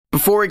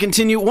Before we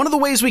continue, one of the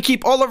ways we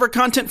keep all of our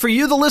content for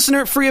you, the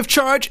listener, free of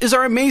charge is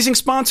our amazing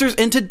sponsors,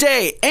 and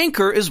today,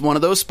 Anchor is one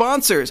of those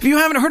sponsors. If you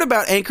haven't heard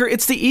about Anchor,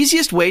 it's the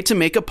easiest way to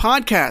make a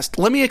podcast.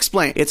 Let me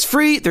explain. It's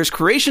free, there's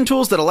creation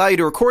tools that allow you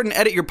to record and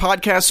edit your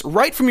podcasts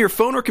right from your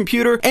phone or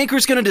computer.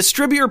 Anchor's going to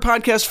distribute your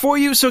podcast for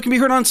you so it can be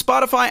heard on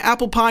Spotify,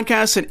 Apple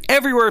Podcasts, and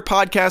everywhere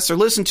podcasts are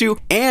listened to,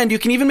 and you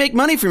can even make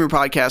money from your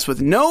podcast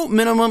with no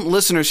minimum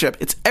listenership.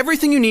 It's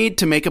everything you need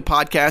to make a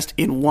podcast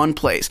in one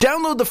place.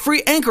 Download the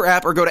free Anchor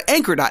app or go to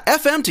anchor.fm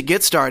to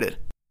get started.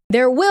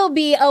 There will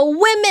be a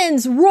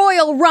Women's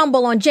Royal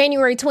Rumble on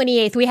January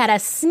 28th. We had a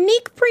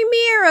sneak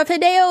premiere of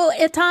Hideo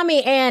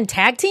Itami and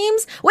tag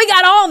teams. We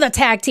got all the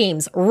tag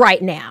teams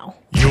right now.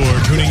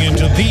 You're tuning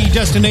into the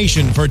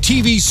destination for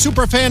TV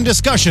superfan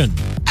discussion,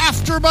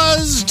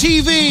 AfterBuzz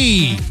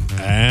TV.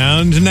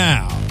 And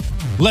now,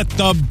 let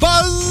the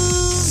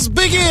buzz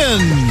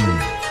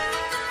begin.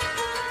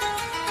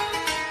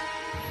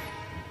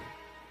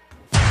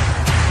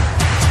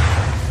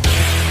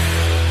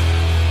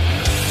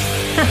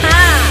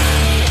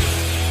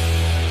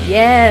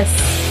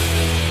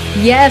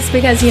 Yes,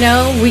 because, you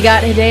know, we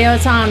got Hideo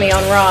Itami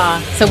on Raw,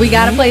 so we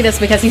got to play this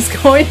because he's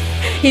going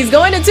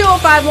to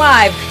 205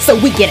 Live, so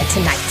we get it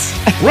tonight.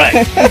 Right.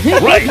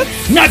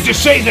 Not to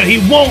say that he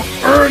won't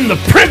earn the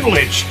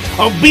privilege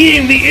of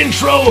being the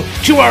intro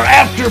to our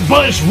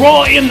AfterBuzz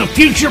Raw in the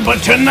future,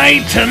 but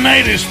tonight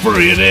is for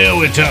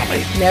Hideo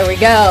Itami. There we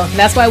go.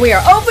 That's why we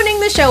are opening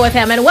the show with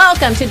him, and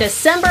welcome to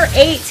December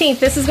 18th.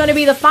 This is going to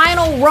be the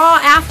final Raw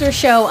after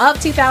show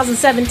of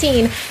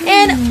 2017,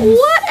 and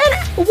what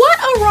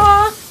a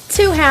Raw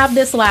to have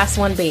this last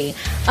one be.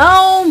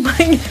 Oh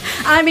my,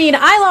 I mean,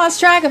 I lost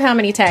track of how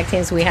many tag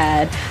teams we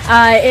had.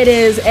 It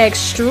is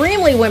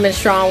extremely women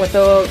strong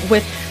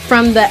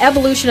from the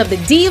evolution of the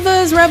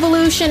Divas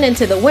Revolution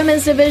into the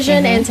women's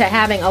division into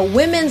having a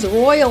women's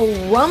Royal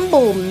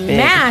Rumble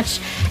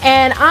match.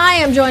 And I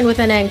am joined with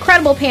an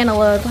incredible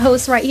panel of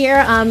hosts right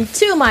here.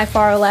 To my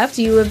far left,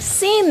 you have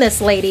seen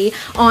this lady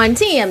on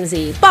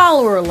TMZ,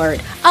 Baller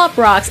Alert, Up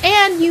Rocks,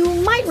 and you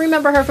might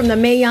remember her from the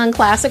Mae Young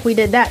Classic. We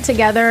did that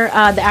together,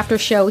 the after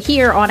show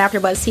here on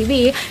AfterBuzz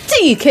TV.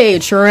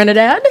 TK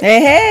Trinidad.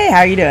 Hey, how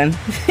are you doing?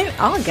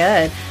 All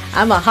good.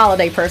 I'm a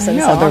holiday person.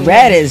 No, the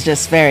red is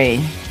just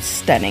very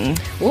stunning.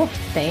 Oh,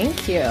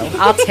 thank you.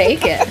 I'll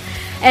take it.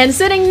 And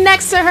sitting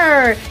next to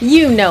her,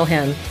 you know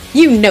him.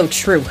 You know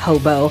True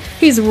Hobo.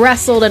 He's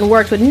wrestled and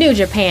worked with New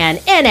Japan,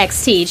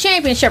 NXT,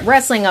 Championship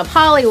Wrestling of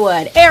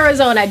Hollywood,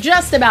 Arizona,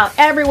 just about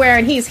everywhere,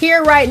 and he's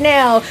here right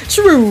now.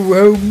 True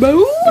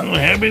Hobo. Well,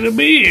 happy to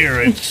be here.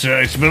 It's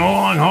been a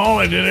long haul.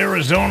 I did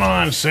Arizona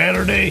on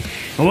Saturday.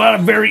 A lot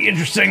of very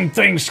interesting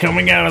things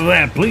coming out of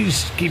that.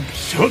 Please keep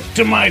hooked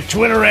to my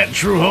Twitter at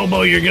True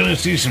Hobo. You're going to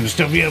see some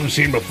stuff you haven't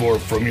seen before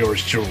from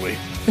yours truly.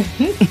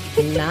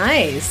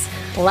 Nice.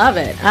 Love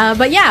it.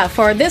 But yeah,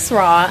 for this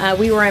Raw,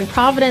 we were in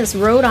Providence,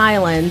 Rhode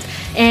Island.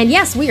 And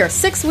yes, we are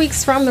 6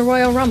 weeks from the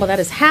Royal Rumble. That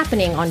is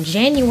happening on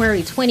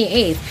January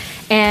 28th.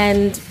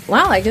 And,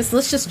 well, I guess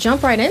let's just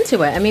jump right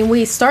into it. I mean,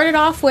 we started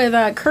off with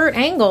Kurt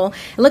Angle.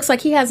 It looks like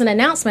he has an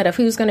announcement of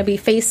who's going to be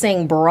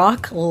facing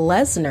Brock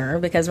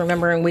Lesnar. Because,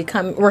 remember,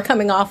 we're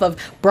coming off of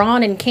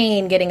Braun and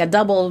Kane getting a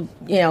double,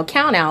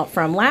 count out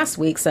from last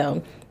week.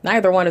 So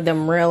neither one of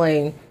them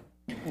really...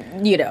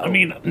 I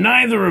mean,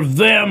 neither of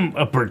them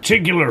a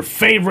particular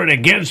favorite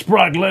against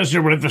Brock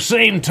Lesnar, but at the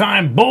same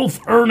time, both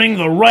earning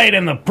the right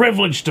and the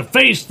privilege to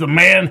face the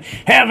man,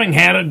 having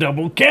had a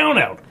double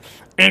countout.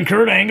 And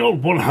Kurt Angle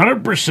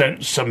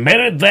 100%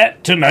 cemented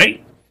that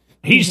tonight.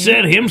 He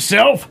said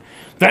himself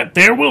that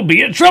there will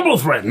be a triple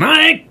threat, and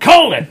I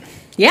called it.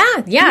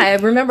 Yeah, I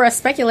remember us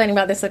speculating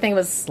about this. I think it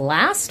was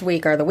last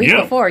week or the week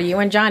before. You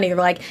and Johnny were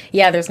like,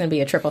 yeah, there's going to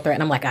be a triple threat.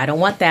 And I'm like, I don't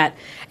want that.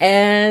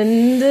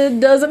 And it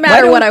doesn't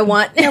matter what I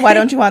want. Yeah, why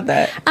don't you want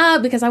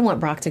that? Because I want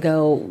Brock to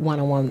go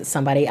one-on-one with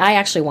somebody. I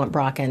actually want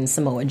Brock and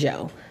Samoa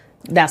Joe.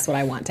 That's what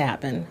I want to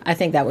happen. I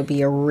think that would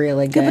be a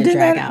really good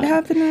drag out.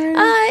 Happen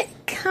already?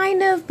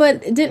 Kind of,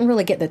 but it didn't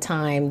really get the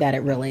time that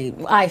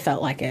I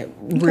felt like it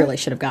really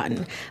should have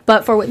gotten.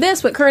 But for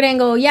with Kurt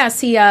Angle, yes,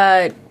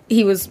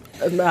 he was,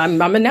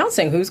 I'm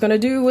announcing who's going to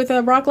do with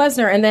Brock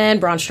Lesnar, and then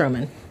Braun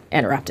Strowman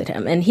interrupted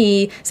him. And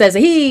he says that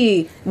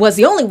he was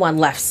the only one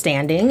left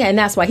standing, and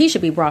that's why he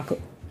should be Brock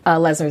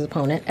Lesnar's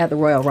opponent at the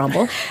Royal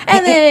Rumble.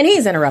 And then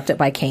he's interrupted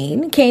by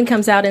Kane. Kane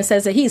comes out and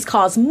says that he's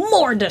caused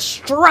more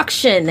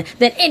destruction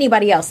than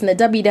anybody else in the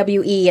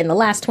WWE in the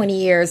last 20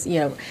 years,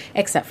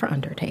 except for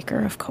Undertaker,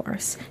 of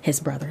course.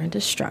 His brother in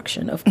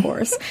destruction, of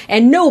course.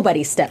 And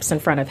nobody steps in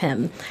front of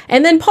him.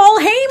 And then Paul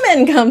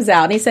Heyman comes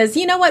out and he says,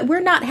 you know what? We're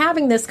not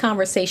having this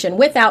conversation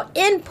without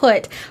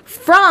input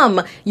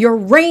from your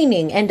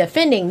reigning and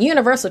defending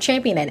Universal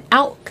Champion. And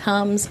out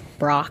comes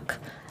Brock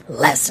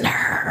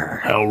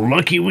Lesnar. How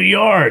lucky we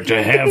are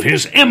to have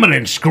His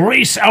Eminence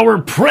grace our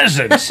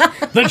presence,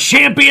 the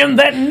champion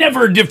that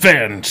never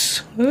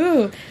defends.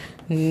 Ooh,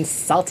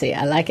 salty.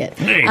 I like it.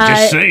 Hey,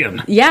 just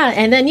saying. Yeah,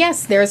 and then,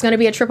 yes, there's going to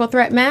be a triple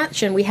threat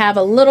match, and we have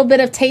a little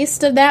bit of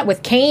taste of that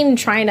with Kane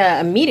trying to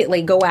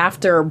immediately go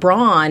after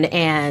Braun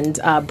and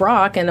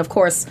Brock, and, of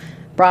course,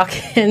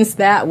 Brock ends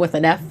that with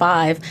an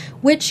F5,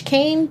 which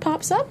Kane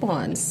pops up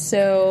on.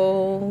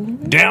 So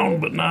Down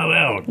but not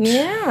out.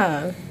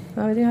 yeah.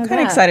 Kind of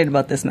excited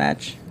about this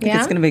match. I think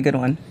it's going to be a good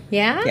one.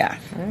 Yeah? Yeah.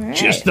 All right.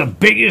 Just the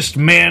biggest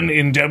men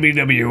in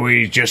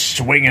WWE just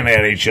swinging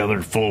at each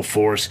other full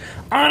force.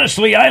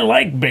 Honestly, I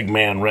like big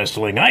man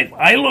wrestling.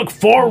 I look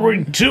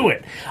forward to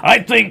it. I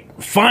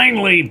think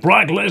finally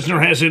Brock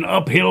Lesnar has an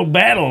uphill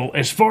battle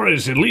as far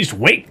as at least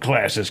weight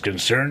class is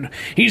concerned.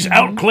 He's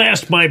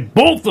outclassed by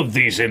both of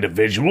these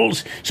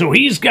individuals, so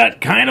he's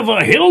got kind of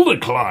a hill to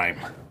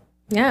climb.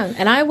 Yeah,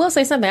 and I will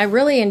say something. I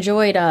really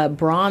enjoyed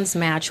Braun's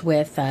match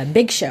with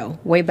Big Show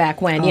way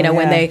back when,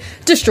 when they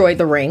destroyed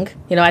the ring.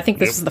 I think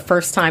this was the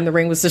first time the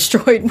ring was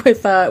destroyed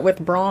with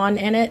Braun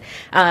in it.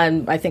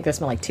 I think there's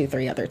been like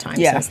 2-3 other times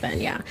since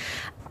then, yeah.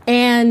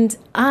 And,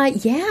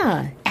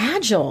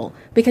 agile,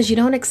 because you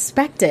don't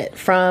expect it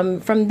from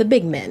the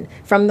big men,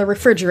 from the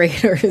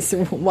refrigerators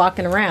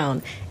walking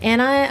around.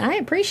 And I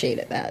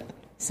appreciated that.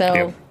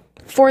 So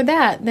for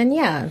that, then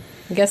I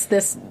guess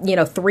this,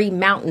 3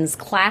 mountains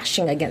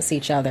clashing against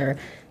each other,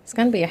 it's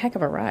going to be a heck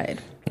of a ride.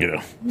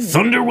 Yeah.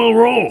 Thunder will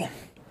roll.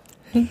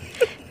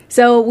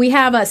 So we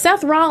have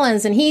Seth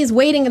Rollins, and he's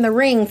waiting in the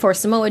ring for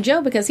Samoa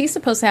Joe because he's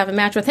supposed to have a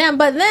match with him.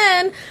 But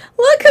then,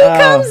 look who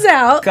comes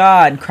out.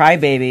 God,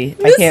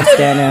 crybaby. I can't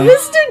stand him.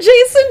 Mr.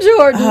 Jason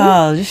Jordan.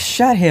 Oh, just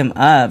shut him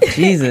up.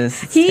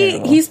 Jesus.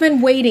 He's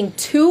been waiting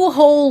 2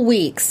 whole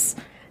weeks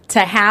to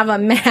have a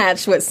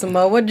match with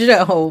Samoa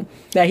Joe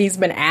that he's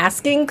been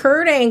asking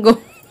Kurt Angle.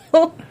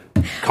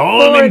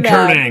 Calling him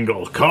Kurt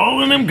Angle.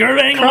 Calling him Kurt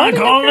Angle. I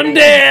call him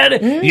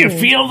Dad. You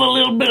feel the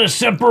little bit of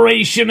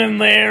separation in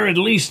there, at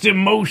least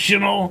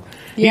emotional.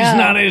 Yeah. He's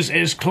not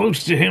as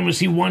close to him as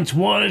he once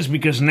was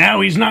because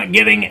now he's not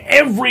getting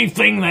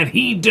everything that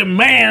he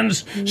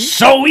demands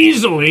so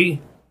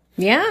easily.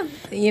 Yeah.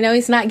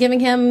 He's not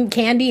giving him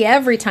candy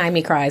every time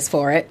he cries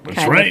for it. That's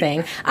kind right. of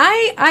thing.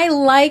 I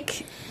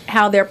like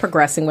how they're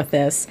progressing with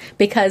this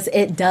because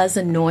it does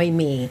annoy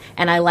me,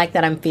 and I like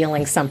that I'm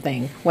feeling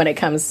something when it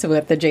comes to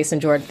the Jason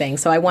Jordan thing.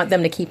 So I want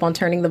them to keep on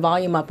turning the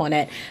volume up on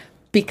it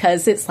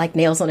because it's like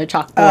nails on a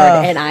chalkboard,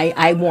 and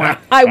I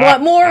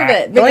want more of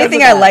it. The only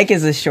thing I like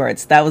is his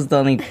shorts. That was the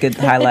only good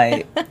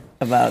highlight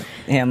about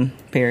him.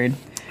 Period.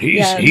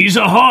 He's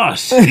a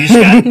hoss.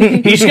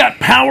 He's got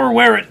power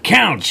where it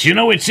counts.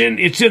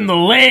 It's in the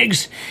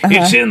legs.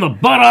 It's in the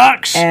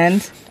buttocks.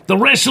 And the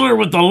wrestler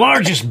with the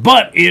largest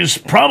butt is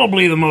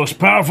probably the most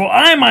powerful.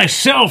 I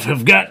myself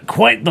have got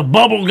quite the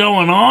bubble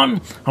going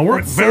on. I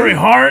work very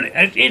hard.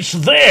 It's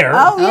there.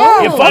 Oh,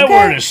 yeah. If I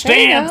were to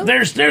stand,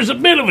 there's a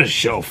bit of a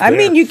show there. I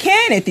mean, you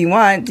can if you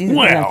want.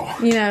 Well,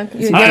 you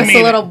give us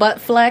a little butt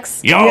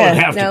flex. Y'all would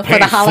have to pay for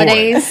the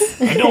holidays.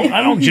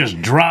 I don't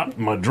just drop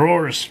my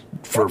drawers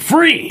for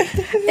free.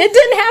 It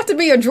didn't have to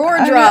be a drawer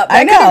drop.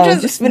 I know.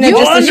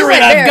 Under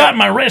it, I've got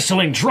my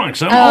wrestling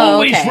trunks. I'm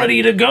always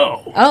ready to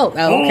go.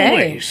 Okay.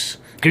 Always.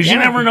 Because you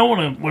never know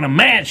when a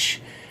match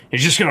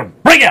is just going to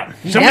break out.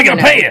 Somebody's going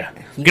to pay you.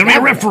 Going to be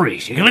a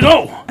referee. You're going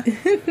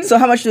to go. So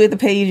how much do we have to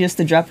pay you just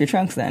to drop your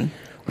trunks then?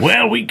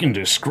 Well, we can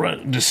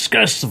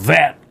discuss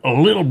that a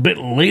little bit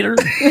later.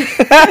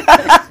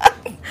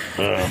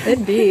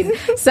 Indeed.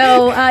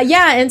 So,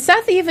 and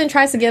Seth even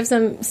tries to give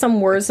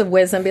some words of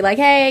wisdom, be like,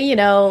 hey,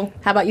 how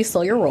about you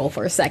slow your roll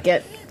for a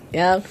second?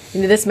 Yeah,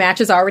 this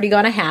match is already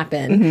going to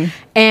happen.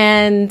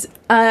 And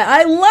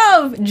I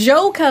love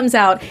Joe comes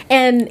out,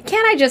 and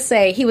can I just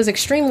say he was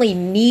extremely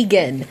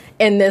Negan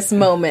in this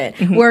moment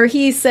where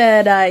he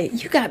said,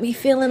 you got me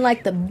feeling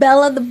like the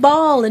belle of the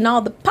ball and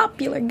all the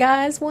popular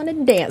guys want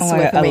to dance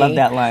with me. I love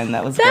that line.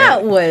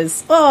 That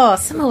was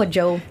Samoa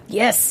Joe.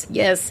 Yes.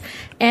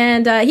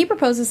 And he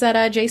proposes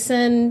that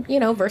Jason,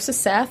 versus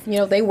Seth,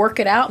 they work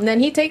it out, and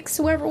then he takes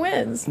whoever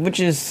wins. Which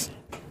is...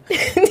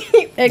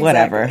 Exactly.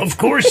 Whatever. Of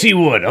course he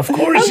would. Of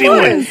course he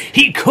would.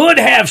 He could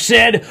have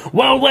said,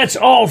 well, let's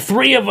all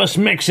 3 of us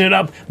mix it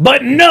up.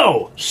 But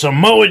no,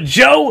 Samoa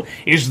Joe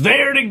is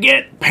there to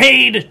get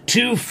paid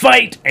to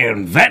fight.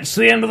 And that's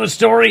the end of the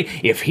story.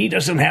 If he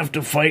doesn't have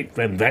to fight,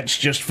 then that's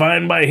just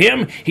fine by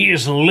him. He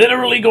is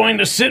literally going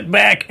to sit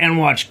back and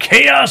watch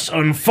chaos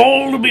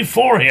unfold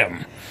before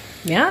him.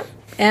 Yeah.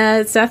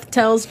 Seth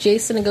tells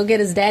Jason to go get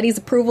his daddy's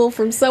approval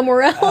from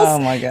somewhere else. Oh,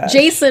 my gosh.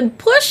 Jason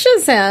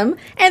pushes him,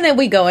 and then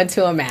we go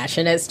into a match,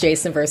 and it's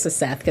Jason versus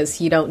Seth,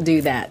 because you don't do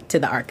that to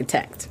the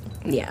architect.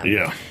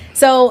 Yeah.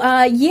 So,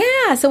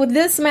 so with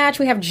this match,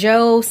 we have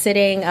Joe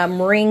sitting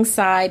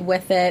ringside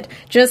with it,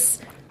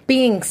 just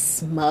being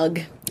smug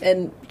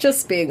and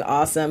just being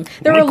awesome.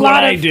 Look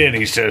what I did,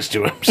 he says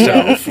to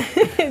himself.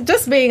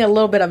 Just being a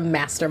little bit of a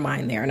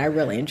mastermind there, and I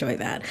really enjoyed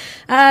that.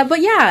 But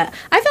yeah,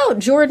 I felt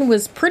Jordan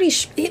was pretty...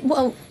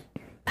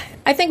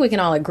 I think we can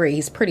all agree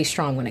he's pretty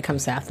strong when it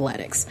comes to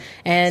athletics,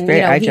 and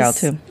very agile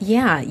too.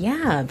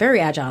 Yeah, very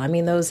agile. I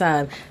mean, those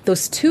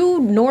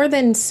 2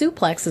 northern light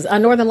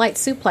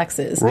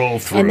suplexes roll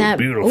through, and that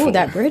beautiful.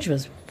 That bridge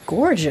was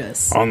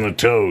gorgeous. On the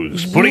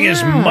toes. Putting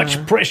as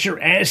much pressure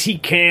as he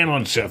can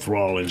on Seth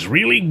Rollins.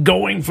 Really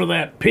going for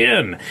that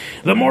pin.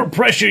 The more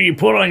pressure you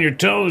put on your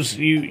toes,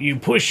 you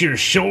push your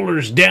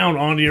shoulders down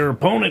onto your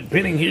opponent,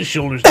 pinning his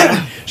shoulders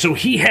down, so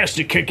he has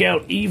to kick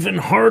out even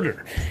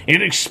harder.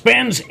 It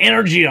expends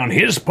energy on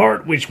his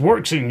part, which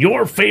works in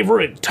your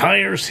favor. It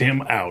tires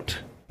him out.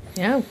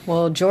 Yeah,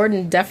 well,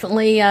 Jordan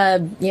definitely,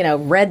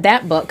 read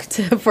that book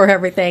for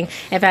everything.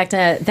 In fact,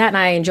 that and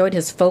I enjoyed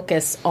his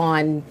focus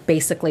on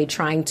basically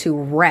trying to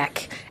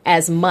wreck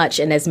as much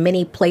and as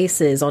many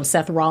places on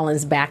Seth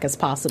Rollins' back as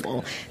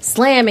possible.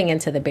 Slamming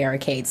into the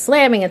barricades,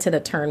 slamming into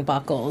the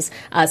turnbuckles,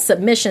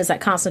 submissions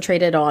that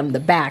concentrated on the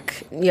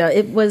back.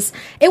 It was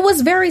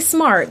very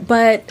smart,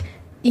 but...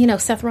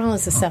 Seth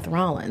Rollins is Seth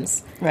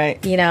Rollins.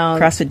 Right.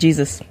 CrossFit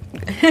Jesus.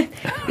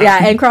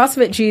 Yeah, and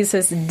CrossFit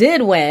Jesus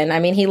did win. I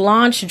mean, he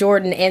launched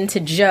Jordan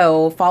into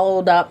Joe,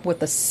 followed up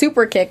with a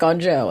super kick on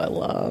Joe. I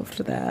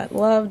loved that.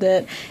 Loved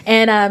it.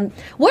 And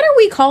what are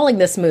we calling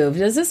this move?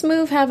 Does this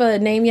move have a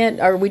name yet?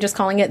 Or are we just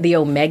calling it the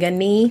Omega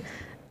Knee?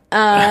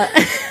 In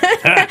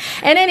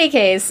any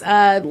case,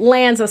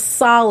 lands a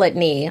solid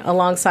knee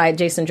alongside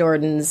Jason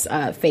Jordan's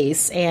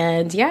face.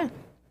 And yeah.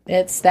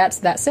 That's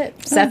it.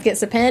 Seth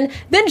gets a pin.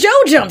 Then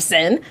Joe jumps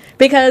in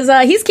because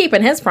he's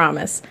keeping his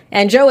promise.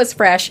 And Joe is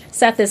fresh.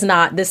 Seth is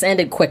not. This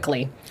ended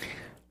quickly.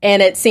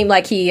 And it seemed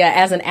like he,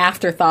 as an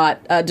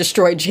afterthought,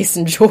 destroyed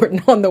Jason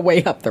Jordan on the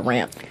way up the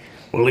ramp.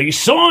 Well, he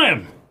saw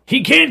him.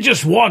 He can't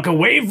just walk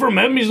away from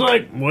him. He's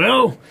like,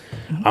 well,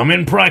 I'm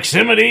in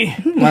proximity.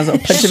 Might as well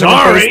punch him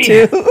in the face,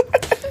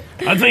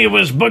 too. I think it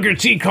was Booker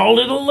T called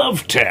it a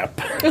love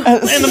tap. In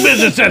the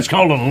business, that's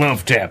called a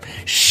love tap.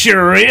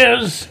 Sure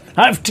is.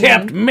 I've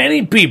tapped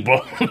many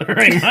people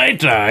during my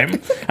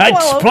time. I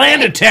plan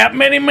to tap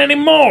many, many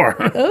more.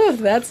 Oh,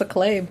 that's a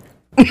claim.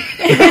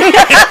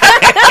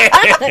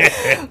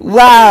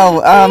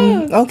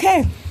 Wow.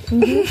 Okay.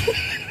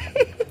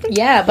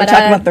 Yeah, but we're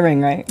talking about the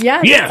ring, right?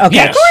 Yeah. Yeah. Okay.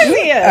 Yes. Of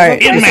course he is. All right. Of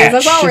course he is.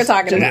 That's all we're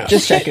talking about.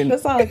 Just checking.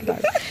 That's all we're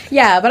talking about.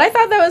 Yeah, but I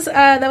thought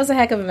that was a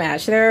heck of a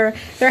match. They're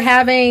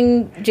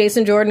having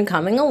Jason Jordan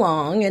coming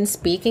along, and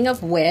speaking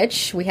of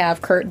which, we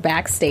have Kurt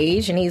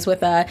backstage, and he's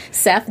with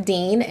Seth,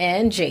 Dean,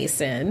 and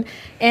Jason.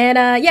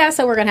 And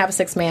so we're gonna have a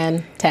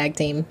 6-man tag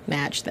team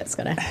match that's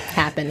gonna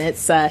happen.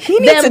 It's he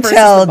needs to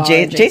tell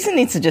Jason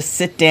needs to just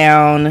sit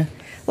down.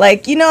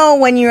 Like,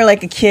 when you're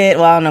like a kid,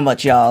 well, I don't know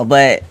about y'all,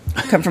 but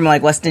come from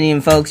like West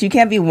Indian folks, you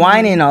can't be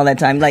whining all that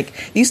time.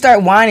 Like, you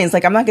start whining, it's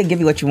like, I'm not gonna give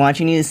you what you want.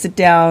 You need to sit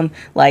down,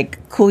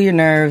 like, cool your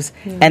nerves,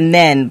 and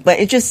then, but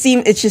it's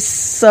just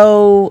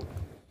so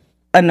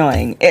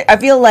annoying. I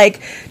feel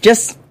like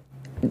just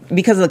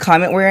because of the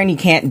comment we're in, you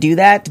can't do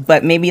that,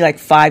 but maybe like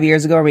 5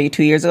 years ago or maybe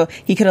 2 years ago,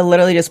 he could have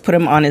literally just put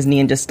him on his knee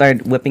and just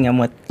started whipping him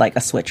with like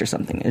a switch or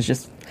something. It's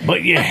just...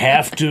 But you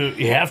have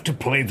to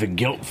play the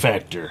guilt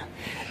factor.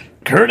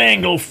 Kurt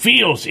Angle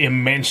feels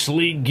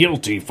immensely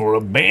guilty for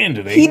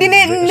abandoning. He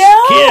didn't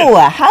know.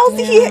 Kid. How's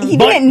he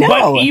didn't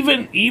know? But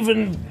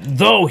even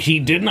though he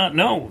did not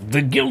know,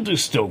 the guilt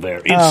is still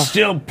there. It's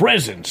still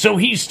present. So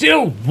he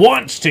still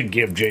wants to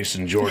give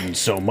Jason Jordan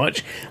so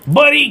much,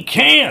 but he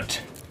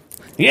can't.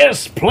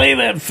 Yes, play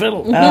that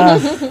fiddle. And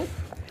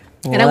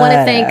I want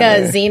to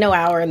thank Zeno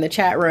Hour in the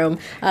chat room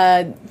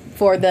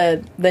for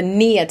the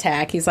knee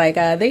attack. He's like,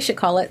 they should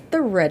call it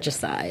the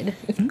regicide.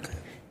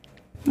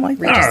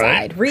 Regicide.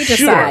 Right. Regicide.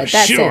 Sure,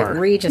 That's sure. it.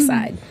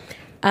 Regicide.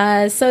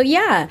 So,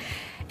 yeah.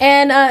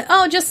 And,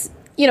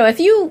 if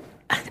you...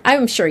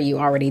 I'm sure you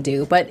already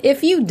do, but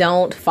if you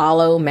don't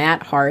follow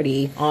Matt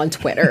Hardy on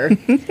Twitter,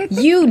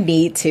 you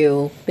need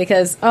to,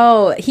 because,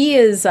 he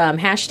is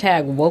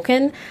hashtag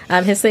woken.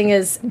 His thing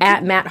is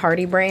at Matt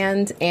Hardy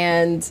brand,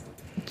 and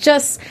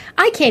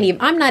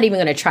I'm not even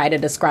going to try to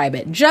describe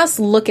it. Just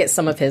look at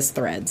some of his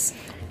threads.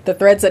 The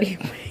threads that he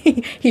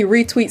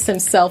retweets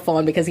himself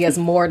on because he has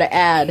more to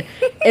add.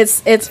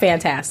 It's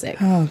fantastic.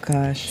 Oh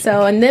gosh.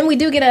 So, and then we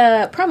do get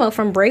a promo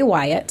from Bray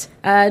Wyatt.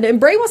 And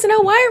Bray wants to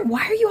know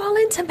why are you all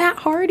into Matt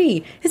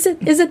Hardy? Is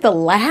it the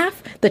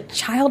laugh, the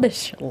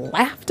childish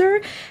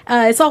laughter?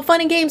 It's all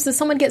fun and games if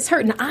someone gets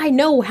hurt, and I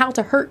know how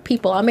to hurt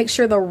people. I'll make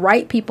sure the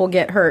right people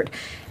get hurt.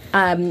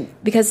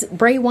 Because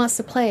Bray wants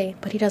to play,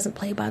 but he doesn't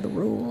play by the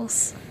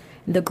rules.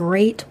 The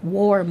great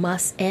war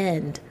must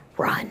end.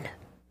 Run.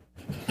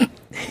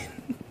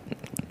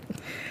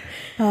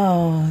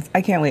 Oh,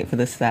 I can't wait for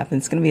this to happen.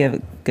 It's going to be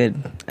a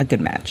good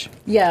match.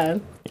 Yeah.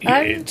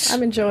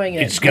 I'm enjoying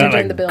it. It's got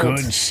a the build.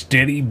 good,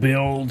 steady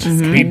build.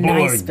 Mm-hmm. People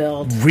nice are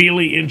build.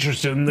 really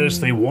interested in this.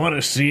 They want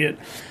to see it.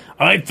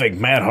 I think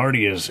Matt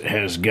Hardy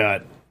has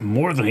got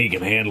more than he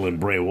can handle in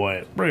Bray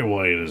Wyatt. Bray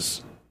Wyatt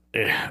is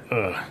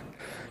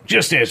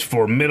just as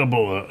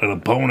formidable an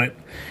opponent,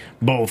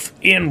 both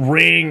in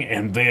ring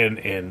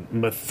and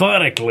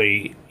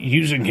methodically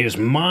using his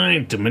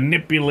mind to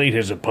manipulate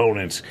his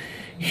opponents.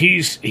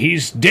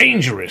 He's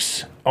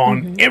dangerous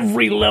on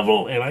every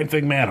level, and I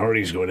think Matt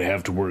Hardy's going to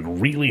have to work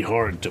really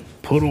hard to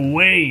put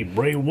away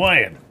Bray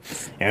Wyatt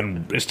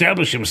and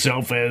establish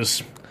himself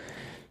as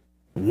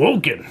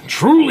woken,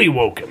 truly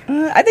woken.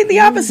 I think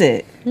the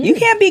opposite. You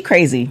can't be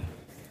crazy.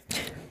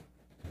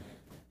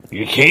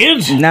 You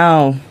can't?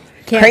 No.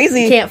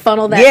 Crazy. Can't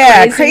funnel that.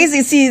 Yeah,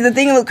 crazy. See, the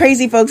thing with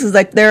crazy folks is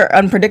like they're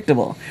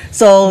unpredictable.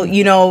 So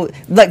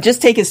like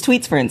just take his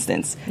tweets for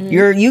instance.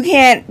 You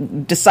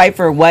can't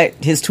decipher what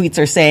his tweets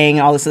are saying,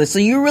 all this other. So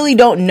you really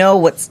don't know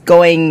what's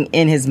going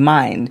in his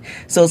mind.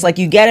 So it's like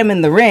you get him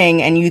in the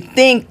ring and you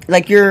think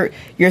like you're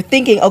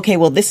thinking, okay,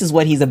 well this is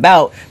what he's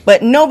about,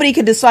 but nobody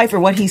could decipher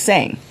what he's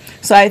saying.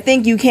 So I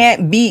think you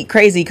can't beat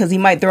crazy because he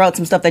might throw out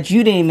some stuff that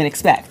you didn't even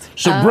expect.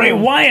 So Bray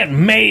Wyatt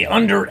may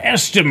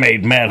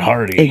underestimate Matt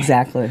Hardy.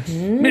 Exactly.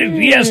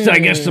 Yes, I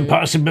guess the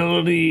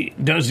possibility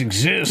does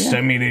exist. Yeah.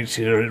 I mean, it's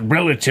a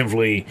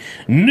relatively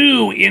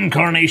new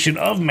incarnation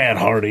of Matt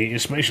Hardy,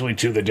 especially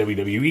to the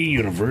WWE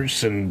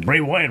universe, and Bray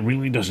Wyatt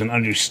really doesn't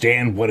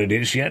understand what it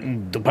is yet,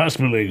 and the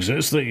possibility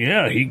exists that,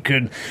 yeah, he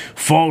could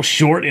fall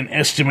short in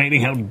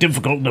estimating how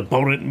difficult an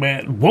opponent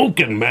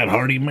Matt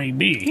Hardy may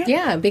be.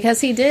 Yeah,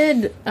 because he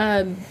did...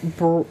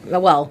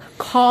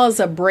 cause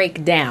a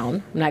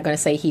breakdown. I'm not going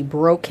to say he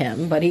broke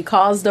him, but he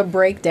caused a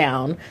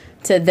breakdown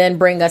to then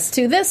bring us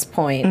to this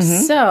point.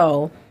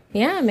 So,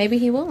 yeah, maybe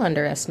he will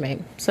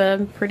underestimate. It's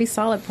a pretty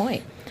solid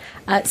point.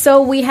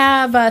 So we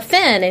have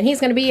Finn, and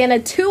he's going to be in a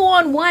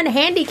 2-on-1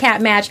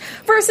 handicap match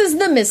versus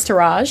the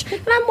Miztourage.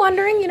 And I'm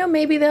wondering,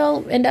 maybe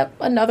they'll end up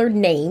another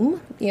name,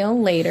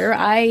 later.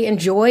 I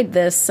enjoyed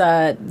this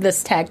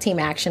tag team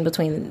action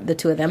between the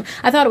two of them.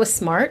 I thought it was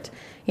smart.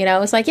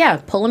 It's like,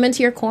 yeah, pull them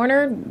into your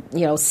corner,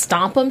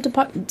 stomp them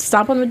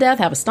to death,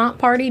 have a stomp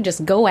party,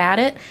 just go at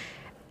it.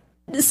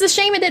 It's a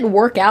shame it didn't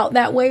work out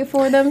that way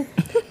for them.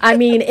 I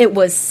mean, it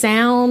was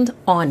sound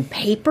on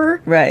paper.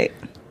 Right.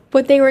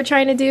 What they were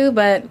trying to do,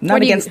 but...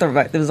 Not against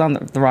it was on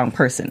the wrong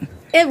person.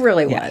 It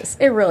really was.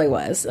 It really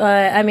was.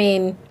 I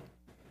mean,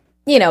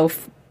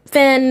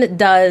 Finn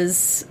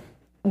does...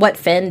 what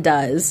Finn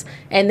does,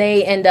 and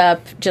they end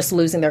up just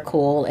losing their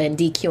cool and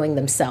DQing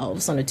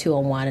themselves on a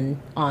 2-on-1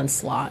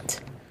 onslaught.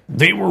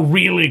 They were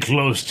really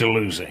close to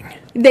losing.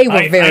 They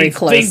were very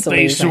close to losing. I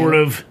think they sort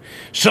of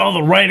saw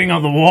the writing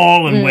on the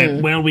wall and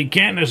went, well, we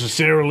can't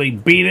necessarily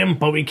beat him,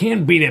 but we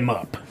can beat him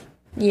up.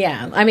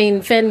 Yeah, I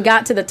mean, Finn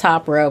got to the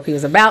top rope. He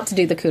was about to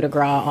do the coup de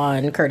grace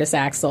on Curtis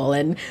Axel,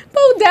 and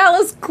Bo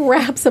Dallas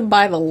grabs him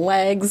by the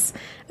legs.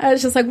 I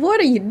was just like, what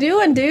are you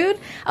doing, dude?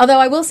 Although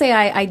I will say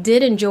I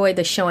did enjoy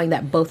the showing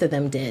that both of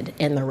them did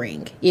in the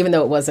ring, even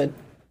though it was a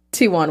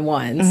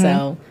 2-on-1.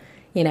 So,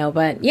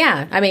 but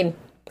yeah, I mean,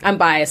 I'm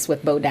biased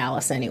with Bo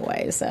Dallas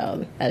anyway,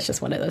 so that's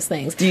just one of those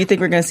things. Do you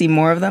think we're going to see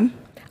more of them?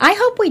 I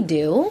hope we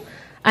do.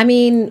 I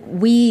mean,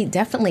 we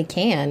definitely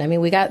can. I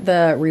mean, we got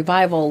the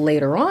revival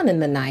later on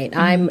in the night.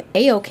 I'm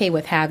A-okay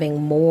with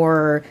having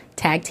more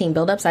tag team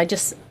buildups. I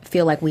just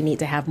feel like we need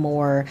to have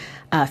more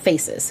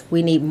faces.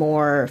 We need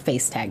more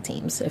face tag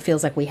teams. It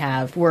feels like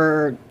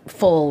we're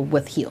full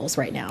with heels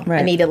right now.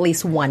 Right. I need at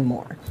least one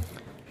more.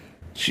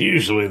 It's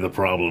usually the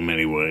problem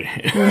anyway.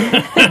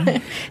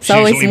 It's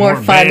always more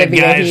fun to be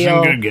a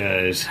heel. Than good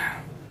guys.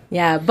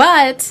 Yeah,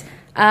 but...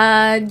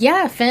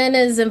 Finn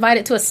is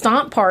invited to a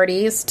stomp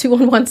party. It's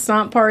 2-on-1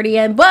 stomp party,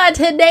 but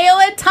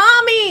Hideo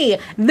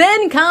Itami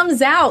then comes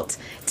out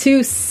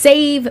to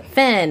save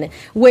Finn,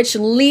 which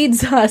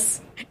leads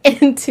us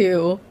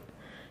into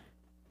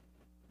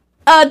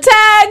a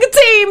tag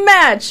team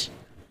match.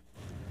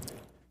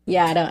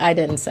 Yeah, I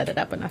didn't set it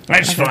up enough.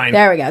 That's fine.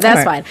 There we go.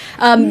 That's fine.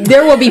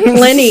 There will be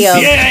plenty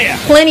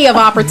of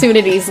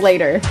opportunities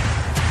later.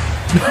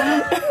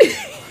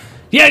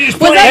 Yeah, just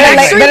was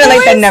that better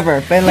late than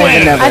never. Better late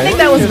than never. I think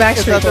that was Backstreet Boys.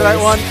 Is that the right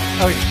one?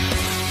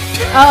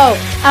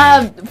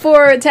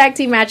 For tag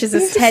team matches,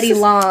 it's Teddy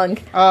Long.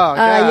 Oh,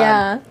 God.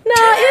 Yeah. No,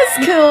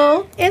 it's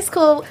cool. It's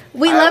cool.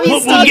 We love you,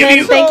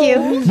 Steven. Thank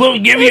you. We'll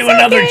give you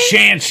another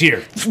chance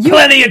here.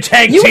 Plenty of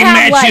tag team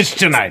matches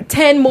tonight.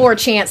 10 more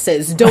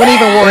chances. Don't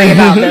even worry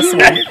about this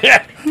one.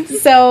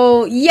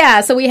 So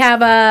we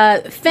have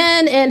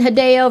Finn and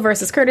Hideo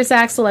versus Curtis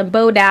Axel and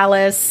Bo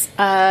Dallas.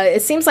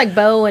 It seems like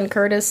Bo and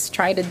Curtis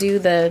try to do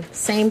the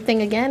same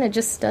thing again. It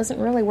just doesn't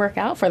really work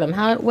out for them.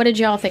 What did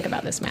y'all think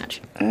about this match?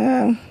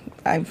 What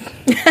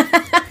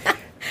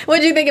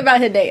did you think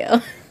about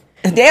Hideo?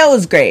 Hideo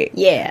was great.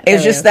 Yeah.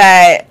 It's just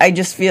that I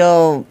just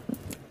feel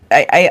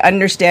I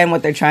understand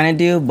what they're trying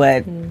to do,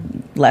 but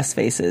less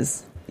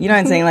faces. You know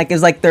what I'm saying? Like,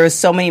 it's like there was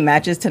so many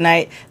matches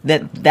tonight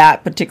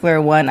that particular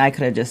one I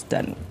could have just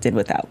did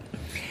without.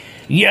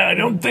 Yeah, I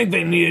don't think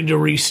they needed to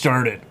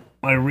restart it.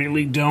 I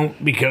really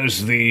don't,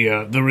 because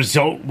the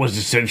result was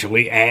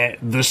essentially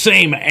the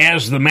same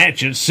as the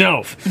match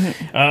itself.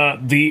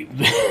 The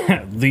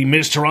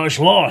Miztourage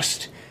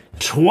lost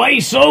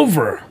twice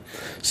over.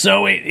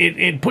 So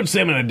it puts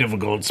them in a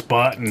difficult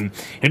spot, and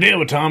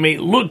Hideo Itami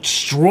looked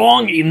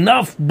strong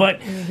enough, but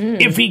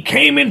if he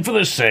came in for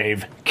the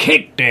save,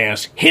 kicked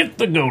ass, hit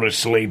the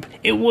go-to-sleep,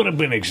 it would have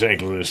been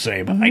exactly the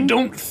same. I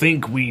don't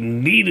think we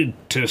needed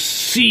to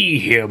see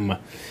him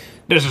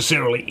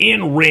necessarily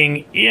in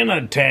ring in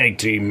a tag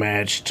team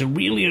match to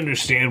really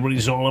understand what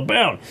he's all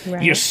about.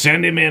 Right. You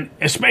send him in,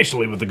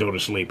 especially with the go to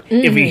sleep.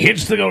 If he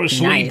hits the go to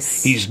sleep,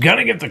 he's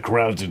gonna get the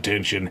crowd's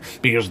attention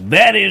because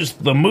that is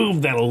the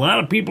move that a lot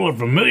of people are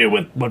familiar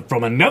with, but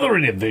from another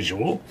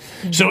individual.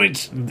 So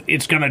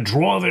it's gonna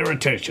draw their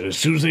attention. As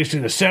soon as they see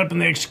the setup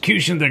and the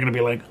execution, they're gonna be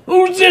like,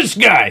 "Who's this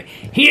guy?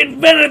 He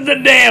invented the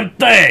damn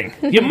thing.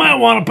 You might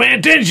want to pay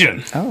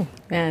attention." Oh.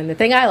 And the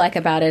thing I like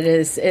about it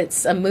is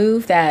it's a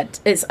move that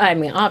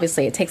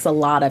obviously it takes a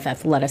lot of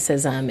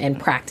athleticism and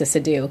practice to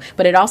do,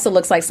 but it also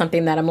looks like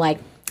something that I'm like,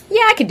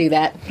 yeah, I could do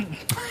that.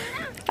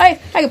 I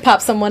could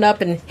pop someone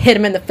up and hit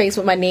him in the face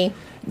with my knee.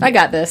 I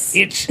got this.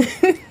 It's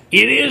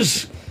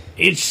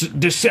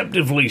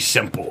deceptively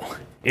simple.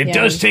 It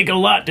does take a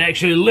lot to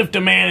actually lift a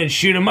man and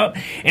shoot him up,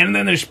 and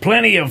then there's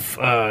plenty of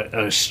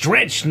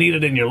stretch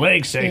needed in your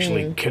legs to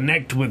actually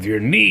connect with your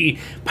knee,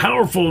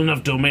 powerful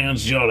enough to a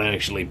man's jaw to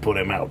actually put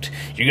him out.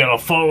 You gotta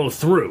follow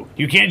through.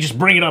 You can't just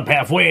bring it up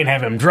halfway and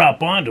have him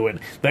drop onto it.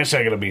 That's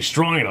not gonna be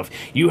strong enough.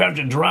 You have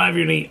to drive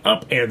your knee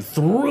up and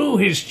through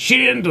his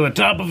chin to the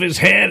top of his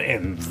head,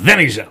 and then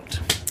he's out.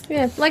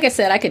 Yeah, like I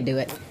said, I could do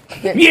it.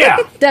 Yeah.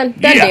 Done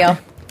deal.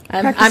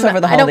 Practice over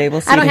the holiday.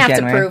 We'll see I don't it in have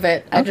January. to prove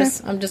it. Okay.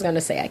 I'm just going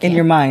to say I can. In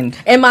your mind.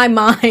 In my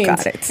mind.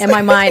 Got it. In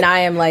my mind, I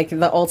am like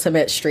the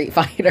ultimate Street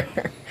Fighter.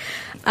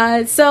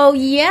 So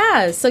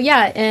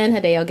and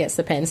Hideo gets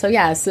the pin. So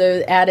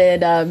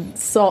added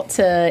salt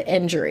to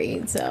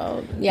injury.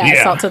 So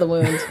salt to the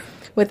wound.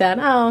 With that,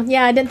 I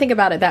didn't think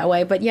about it that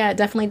way, but it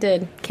definitely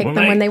did kick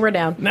them when they were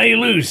down. Now you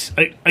lose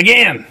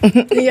again.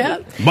 Yeah.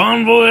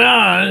 Bon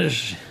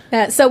voyage.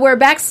 So we're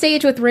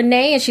backstage with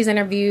Renee, and she's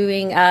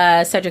interviewing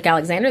Cedric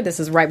Alexander. This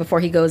is right before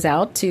he goes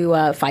out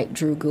to fight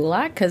Drew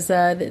Gulak, because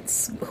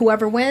it's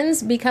whoever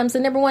wins becomes the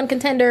 #1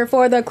 contender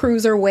for the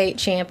Cruiserweight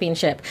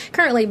Championship,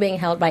 currently being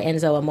held by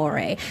Enzo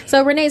Amore.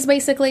 So Renee's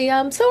basically,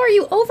 so are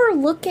you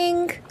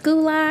overlooking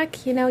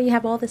Gulak? You know, you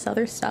have all this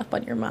other stuff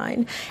on your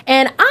mind.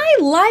 And I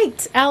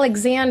liked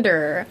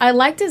Alexander. I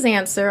liked his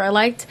answer.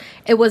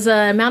 It was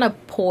an amount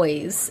of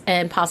poise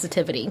and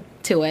positivity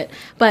to it,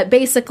 but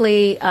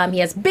basically he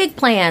has big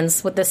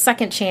plans with the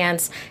second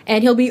chance,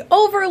 and he'll be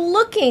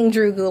overlooking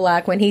Drew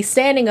Gulak when he's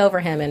standing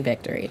over him in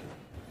victory.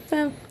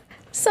 So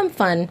some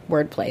fun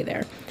wordplay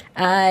there.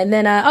 And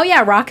then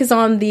Rock is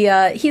on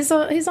the he's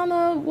on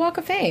the Walk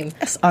of Fame.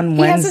 Yes, on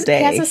Wednesday.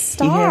 He has a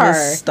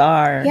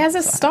star. He has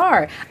a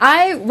star.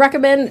 I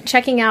recommend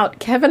checking out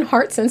Kevin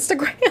Hart's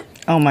Instagram.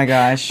 Oh my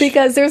gosh.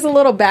 Because there's a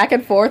little back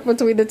and forth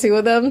between the two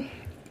of them.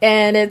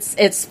 And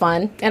it's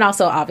fun. And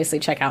also, obviously,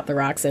 check out The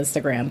Rock's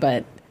Instagram.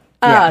 But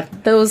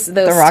those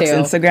The Rock's two.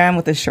 Instagram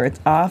with his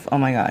shirts off. Oh,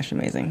 my gosh.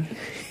 Amazing.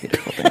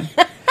 Beautiful thing.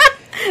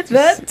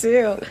 That,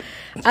 too.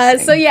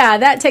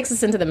 That takes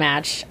us into the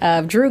match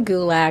of Drew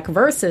Gulak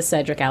versus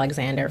Cedric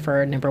Alexander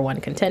for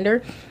 #1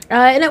 contender.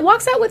 And it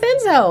walks out with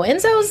Enzo.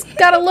 Enzo's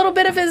got a little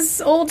bit of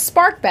his old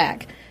spark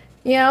back.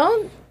 You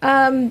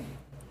know?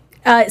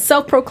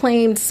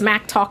 Self-proclaimed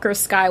smack talker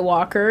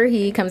Skywalker.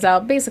 He comes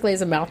out basically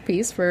as a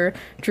mouthpiece for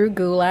Drew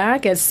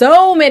Gulak. And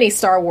so many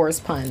Star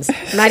Wars puns.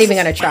 I'm not even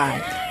going to try.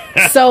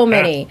 So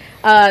many.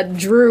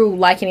 Drew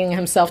likening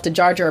himself to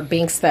Jar Jar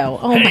Binks, though.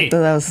 Oh my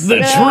God.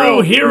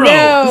 True hero.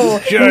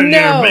 Jar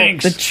Jar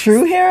Binks. The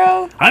true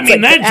hero? I mean,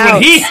 that's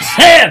what he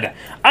said.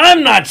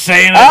 I'm not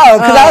saying it. Oh,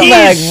 because I was He's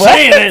like, what?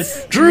 saying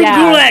it. Drew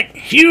Gulak,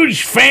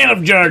 huge fan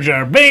of Jar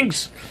Jar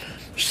Binks.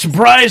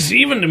 Surprise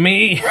even to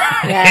me.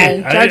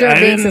 Yeah, Jar Jar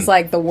Binks is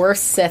like the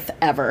worst Sith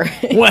ever.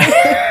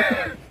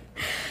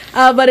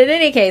 But in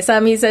any case,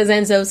 he says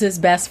Enzo's his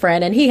best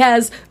friend, and he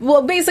has,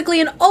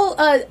 basically an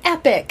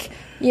epic,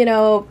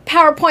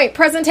 PowerPoint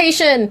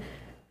presentation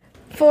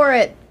for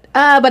it.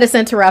 But it's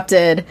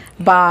interrupted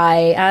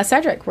by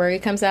Cedric, where he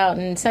comes out,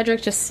 and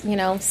Cedric just,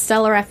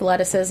 stellar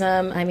athleticism.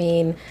 I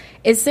mean,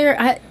 it's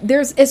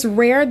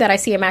rare that I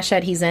see a match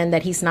that he's in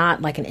that he's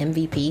not like an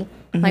MVP,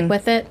 like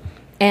with it.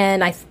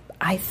 And I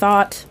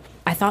thought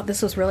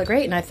this was really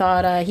great, and I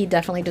thought he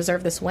definitely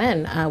deserved this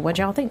win. What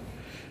y'all think?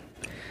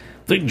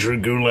 I think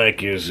Drew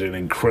Gulak is an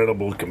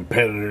incredible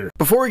competitor.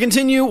 Before we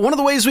continue, one of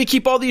the ways we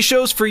keep all these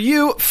shows for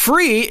you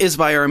free is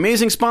by our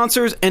amazing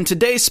sponsors, and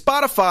today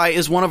Spotify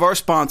is one of our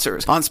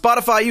sponsors. On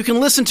Spotify, you can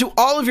listen to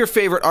all of your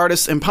favorite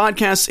artists and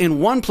podcasts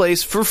in one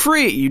place for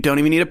free. You don't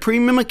even need a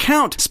premium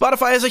account.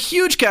 Spotify has a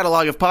huge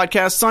catalog of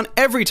podcasts on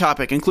every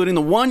topic, including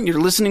the one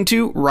you're listening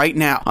to right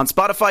now. On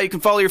Spotify, you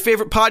can follow your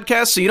favorite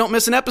podcasts so you don't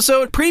miss an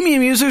episode.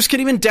 Premium users can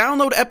even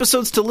download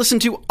episodes to listen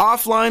to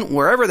offline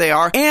wherever they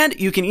are, and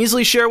you can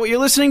easily share what you're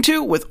listening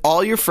to with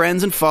all your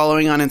friends and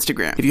following on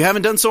Instagram. If you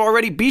haven't done so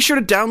already, be sure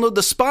to download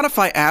the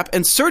Spotify app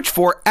and search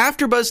for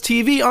AfterBuzz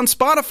TV on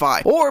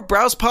Spotify, or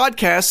browse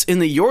podcasts in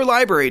the Your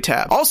Library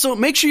tab. Also,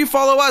 make sure you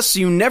follow us so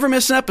you never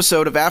miss an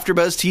episode of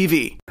AfterBuzz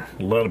TV.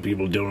 A lot of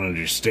people don't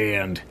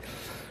understand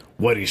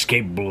what he's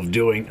capable of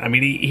doing. I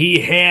mean, he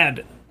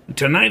had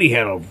a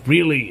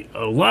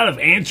lot of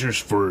answers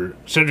for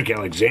Cedric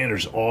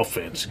Alexander's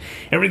offense.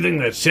 Everything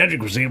that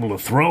Cedric was able to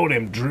throw at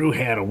him, Drew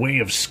had a way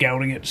of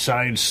scouting it,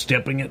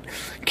 sidestepping it,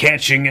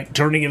 catching it,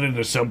 turning it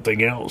into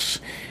something else.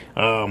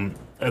 And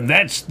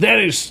that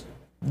is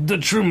the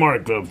true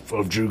mark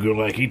of Drew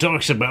Gulak. He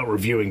talks about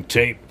reviewing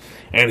tape,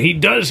 and he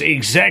does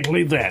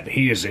exactly that.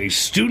 He is a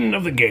student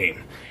of the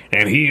game,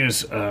 and he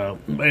is,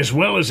 as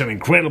well as an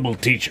incredible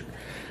teacher.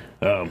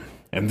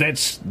 And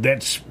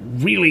that's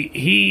really,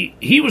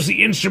 he was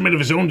the instrument of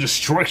his own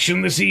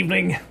destruction this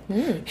evening.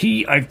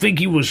 I think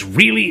he was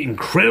really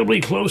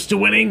incredibly close to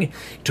winning.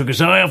 Took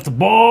his eye off the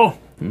ball,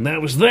 and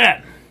that was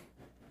that.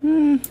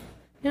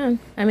 Yeah,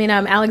 I mean,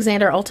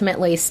 Alexander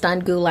ultimately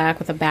stunned Gulak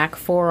with a back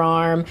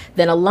forearm,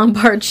 then a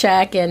lumbar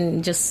check,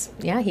 and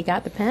he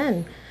got the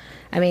pin.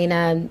 I mean,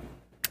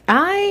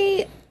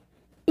 I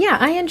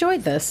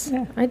enjoyed this.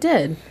 Yeah. I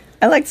did.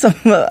 I liked some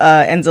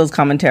Enzo's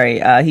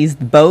commentary. He's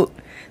the BOAT,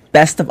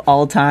 best of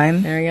all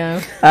time. There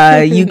you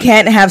go. You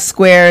can't have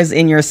squares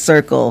in your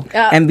circle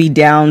and be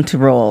down to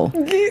roll.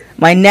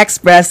 My next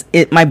breath,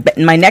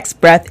 my next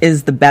breath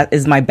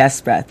is my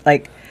best breath.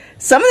 Like,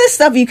 some of this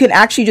stuff you can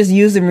actually just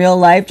use in real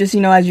life, just,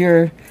 as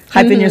you're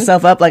hyping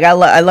yourself up. Like, I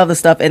love the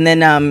stuff. And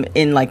then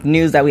in, like,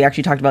 news that we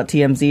actually talked about,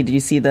 TMZ, did you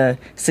see the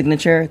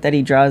signature that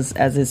he draws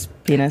as his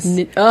penis?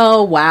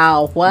 Oh,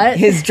 wow. What?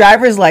 His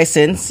driver's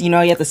license, you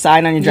have to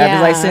sign on your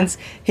driver's license.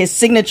 His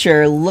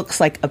signature looks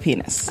like a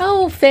penis.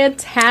 Oh,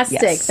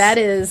 fantastic. Yes. That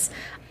is...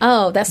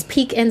 Oh, that's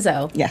peak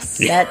Enzo. Yes.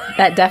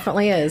 That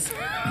definitely is.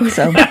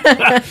 So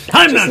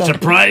I'm not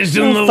surprised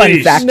in the fun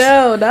least. fact.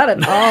 No, not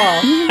at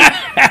all.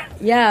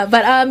 Yeah,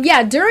 but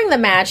during the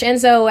match,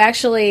 Enzo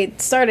actually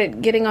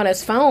started getting on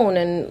his phone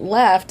and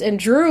left, and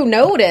Drew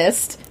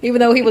noticed, even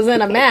though he was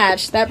in a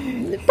match, that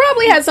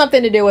probably had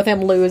something to do with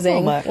him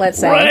losing, let's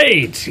say.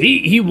 Right.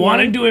 He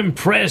wanted to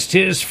impress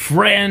his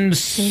friend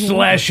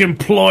 /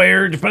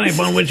 employer, depending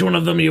upon which one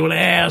of them you would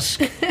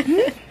ask.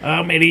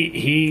 And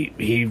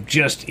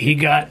he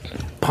got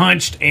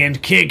punched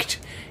and kicked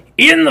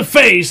in the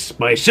face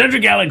by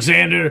Cedric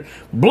Alexander,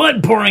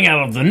 blood pouring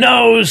out of the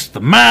nose, the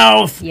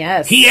mouth.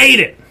 Yes. He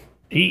ate it.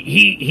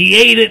 He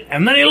ate it,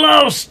 and then he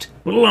lost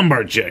with a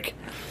lumbar check.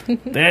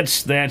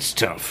 That's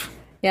tough.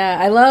 Yeah,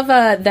 I love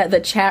that the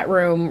chat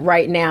room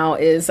right now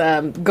is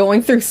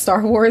going through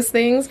Star Wars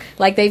things.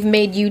 Like, they've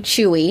made you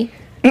Chewie.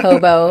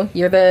 Hobo,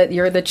 you're the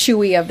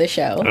Chewie of the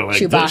show. I like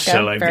Chewbacca. this. I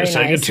like Very this.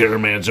 nice. I can tear a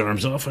man's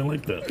arms off. I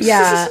like that.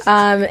 Yeah,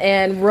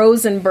 and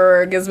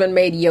Rosenberg has been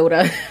made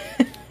Yoda.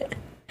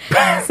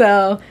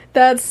 So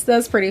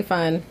that's pretty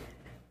fun.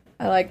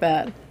 I like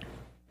that.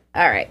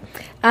 All right.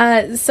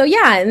 So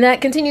yeah, and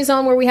that continues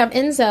on where we have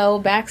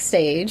Enzo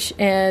backstage,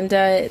 and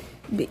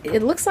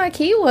it looks like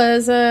he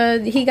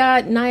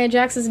got Nia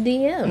Jax's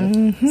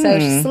DM. So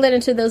she slid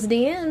into those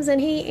DMs,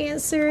 and he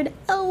answered,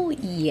 "Oh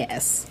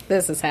yes,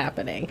 this is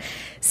happening."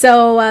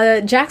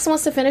 So Jax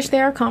wants to finish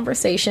their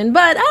conversation,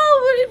 but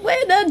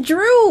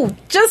Drew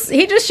just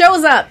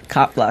shows up.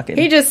 Cop blocking.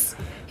 He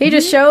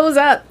just shows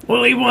up.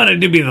 Well, he wanted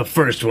to be the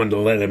first one to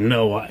let him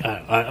know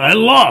I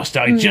lost.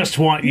 I just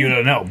want you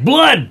to know.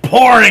 Blood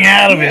pouring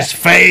out of his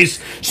face,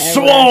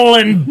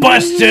 swollen,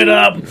 busted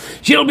up.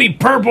 She'll be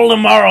purple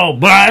tomorrow,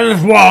 but I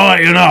just want to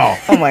let you know.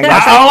 Oh my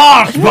gosh. I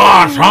lost,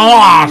 boss. I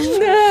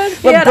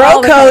lost. What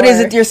bro code is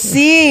if you're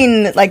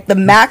seeing like the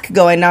Mac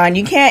going on,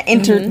 you can't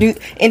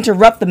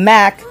interrupt the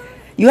Mac.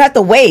 You have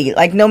to wait,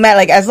 like no matter,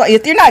 like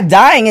if you're not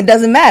dying, it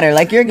doesn't matter.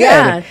 Like you're good.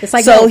 Yeah, it's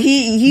like so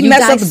he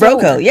messed up the bro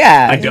code.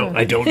 Yeah,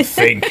 I don't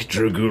think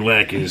Drew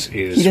Gulak is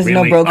he doesn't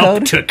really know bro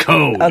code? up to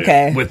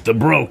code with the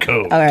bro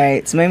code. All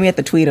right, so maybe we have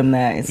to tweet him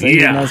that so he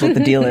knows what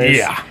the deal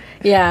is.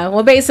 Yeah,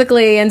 well,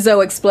 basically,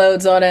 Enzo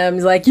explodes on him.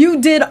 He's like,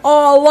 "You did a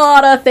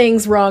lot of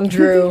things wrong,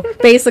 Drew."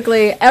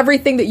 Basically,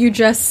 everything that you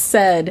just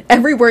said,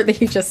 every word that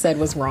you just said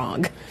was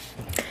wrong.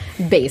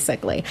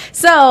 Basically.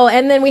 So,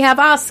 and then we have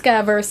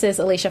Asuka versus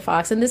Alicia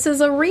Fox, and this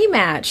is a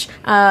rematch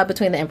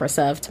between the Empress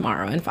of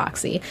Tomorrow and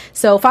Foxy.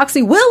 So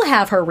Foxy will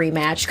have her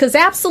rematch because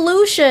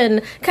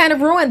Absolution kind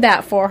of ruined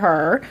that for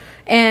her.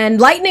 And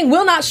lightning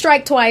will not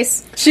strike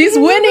twice. She's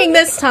winning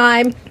this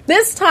time.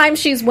 This time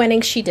she's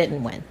winning. She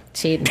didn't win.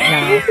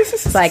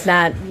 It's like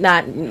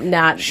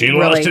not. She really.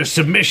 lost a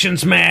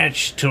submissions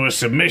match to a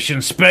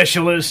submission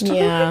specialist.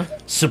 Yeah.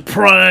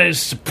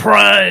 Surprise.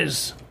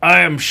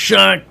 I am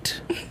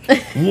shocked.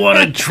 What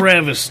a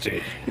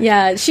travesty.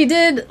 Yeah, she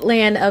did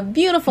land a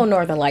beautiful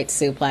Northern Lights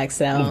suplex,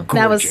 though.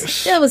 That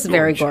was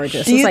very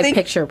gorgeous. It was like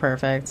picture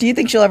perfect. Do you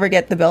think she'll ever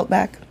get the belt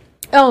back?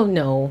 Oh,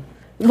 no.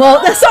 Well,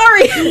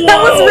 sorry. That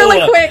was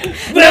really quick.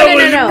 That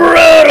was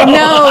brutal.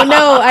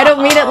 No, I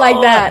don't mean it like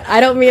that.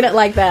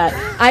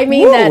 I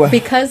mean that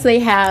because they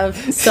have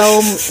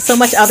so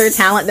much other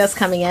talent that's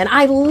coming in.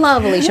 I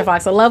love Alicia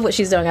Fox. I love what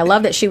she's doing. I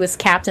love that she was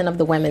captain of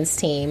the women's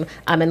team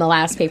in the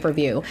last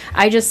pay-per-view.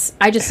 I just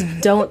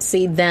don't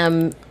see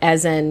them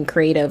as in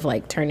creative,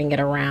 like turning it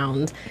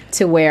around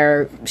to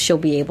where she'll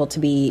be able to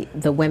be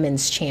the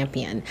women's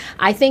champion.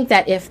 I think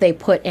that if they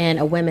put in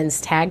a women's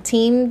tag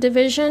team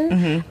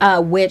division,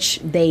 which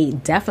they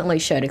definitely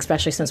should,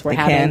 especially since we're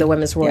having the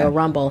Women's Royal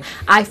Rumble,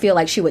 I feel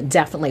like she would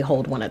definitely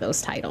hold one of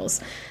those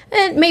titles.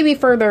 And maybe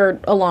for further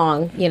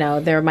along,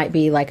 there might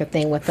be like a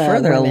thing with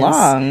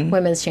the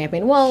women's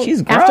champion. Well,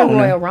 she's grown. After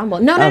Royal Rumble.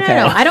 No.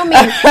 I don't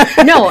mean,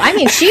 no, I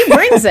mean, she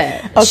brings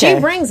it. Okay. She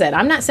brings it.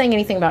 I'm not saying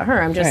anything about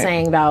her. I'm just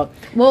saying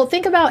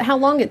think about how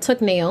long it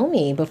took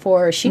Naomi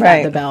before she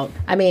got the belt.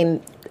 I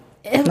mean,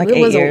 it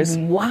was years. A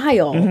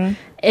while. Mm-hmm.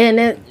 And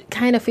it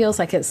kind of feels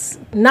like it's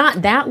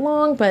not that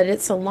long, but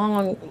it's a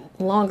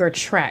longer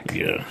trek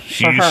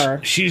for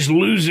her. She's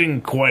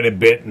losing quite a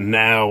bit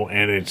now,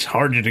 and it's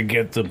harder to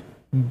get the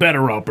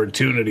better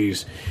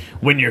opportunities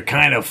when you're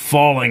kind of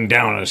falling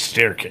down a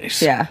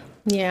staircase. Yeah.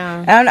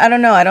 I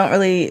don't know. I don't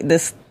really...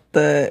 If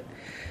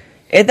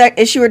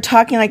she were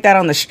talking like that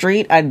on the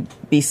street, I'd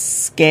be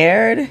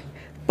scared.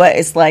 But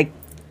it's like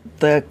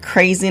the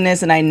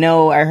craziness, and I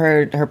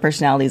heard her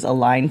personality is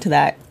aligned to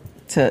that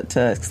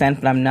to extent,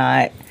 but I'm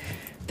not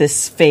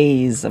this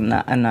phase. I'm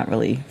not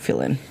really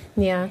feeling.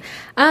 Yeah.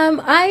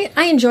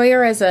 I enjoy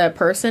her as a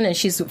person, and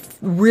she's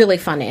really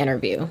fun to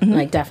interview. Mm-hmm.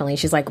 Like, definitely.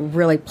 She's like a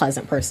really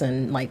pleasant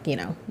person, like,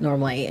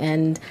 normally.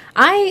 And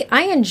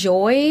I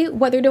enjoy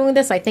what they're doing with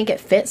this. I think it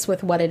fits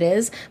with what it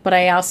is, but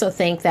I also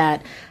think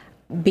that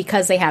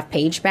because they have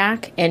Paige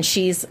back, and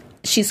she's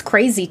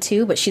crazy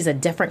too, but she's a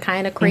different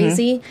kind of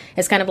crazy. Mm-hmm.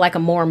 It's kind of like a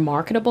more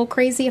marketable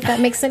crazy, if that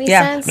makes any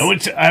sense. No,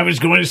 I was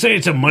going to say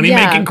it's a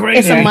money-making crazy.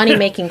 It's a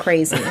money-making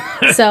crazy.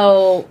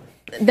 So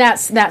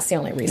that's the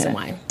only reason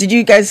why. Did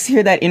you guys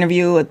hear that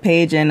interview with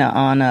Paige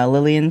on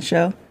Lillian's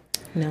show?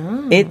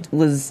 No. It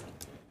was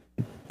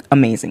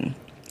amazing.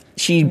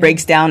 She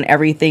breaks down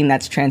everything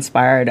that's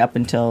transpired up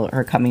until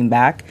her coming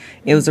back.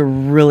 It was a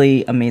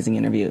really amazing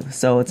interview.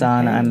 So it's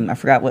on, I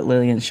forgot what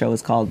Lillian's show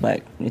is called,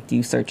 but if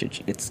you search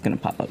it, it's going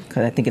to pop up.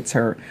 Because I think it's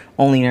her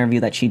only interview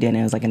that she did, and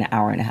it was like an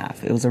hour and a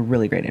half. It was a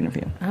really great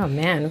interview. Oh,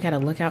 man, we got to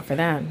look out for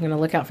that. I'm going to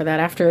look out for that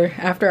after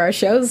our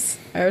show's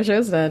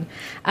done.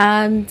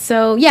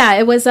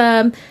 It was...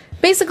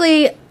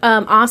 Basically,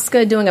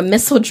 Asuka doing a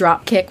missile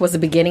drop kick was the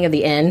beginning of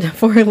the end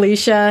for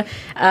Alicia.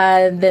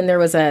 Then there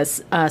was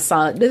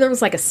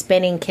like a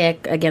spinning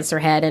kick against her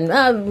head,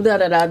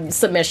 and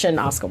submission.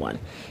 Asuka won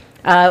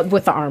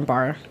with the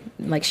armbar.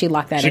 Like, she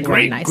locked that in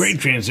really nice. Great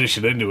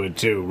transition into it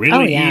too.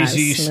 Really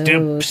easy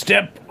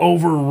step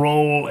over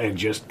roll, and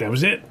just that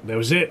was it.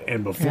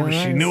 And before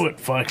she knew it,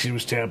 Foxy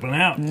was tapping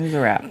out. It was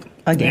a wrap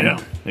again.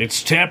 Yeah,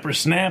 it's tap or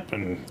snap,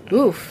 and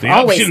the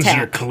options tap.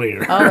 are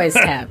clear. Always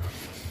tap.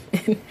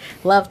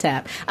 Love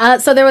tap.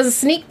 So there was a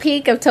sneak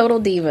peek of Total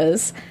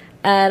Divas,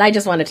 and I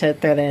just wanted to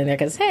throw that in there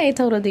because, hey,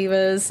 Total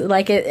Divas.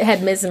 Like, it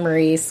had Miz and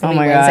Maurice. Oh,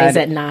 my Wednesdays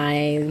God. at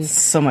 9.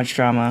 So much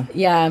drama.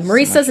 Yeah,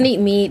 Maurice doesn't eat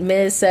meat.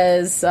 Miz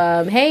says,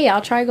 hey,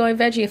 I'll try going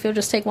veggie if you'll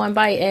just take one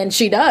bite. And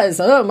she does.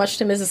 Oh, much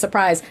to Miz's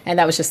surprise. And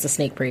that was just a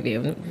sneak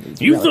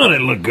preview. You thought it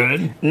looked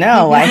good.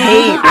 No, I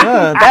hate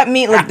that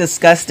meat looked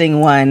disgusting,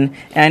 one.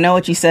 And I know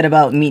what you said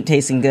about meat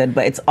tasting good,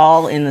 but it's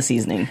all in the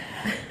seasoning.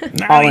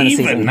 Not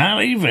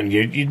even.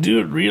 You do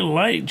it real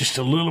light, just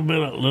a little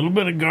bit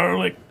of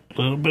garlic,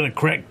 a little bit of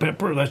cracked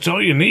pepper. That's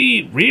all you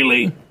need,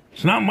 really.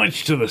 It's not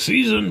much to the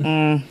season.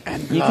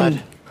 And you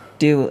can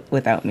do it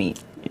without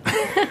meat.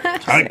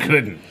 I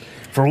couldn't.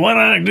 For what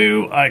I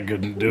do, I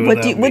couldn't do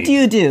it. What do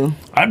you do?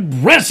 I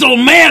wrestle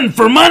men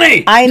for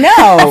money. I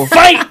know.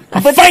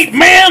 Fight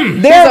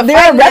men. There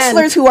are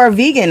wrestlers who are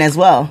vegan as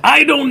well.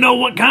 I don't know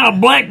what kind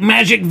of black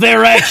magic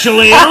they're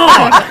actually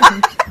on.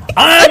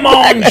 I'm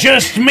on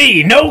just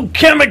me. No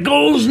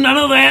chemicals, none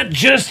of that,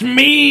 just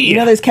me. You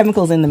know there's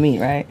chemicals in the meat,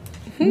 right?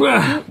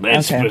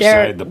 That's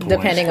beside the point.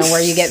 Depending on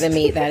where you get the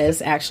meat, that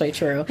is actually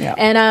true. Yeah.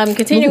 And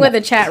continuing with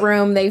the chat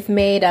room, they've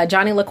made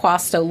Johnny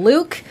LaQuasto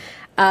Luke.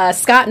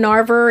 Scott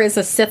Narver is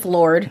a Sith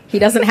Lord. He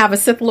doesn't have a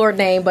Sith Lord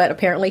name, but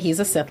apparently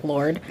he's a Sith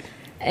Lord.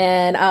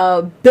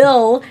 And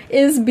Bill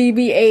is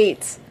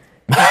BB-8.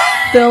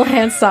 Bill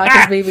Hanstock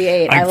is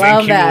BB-8. I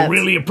love that. I think he'll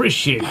really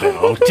appreciate that.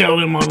 I'll tell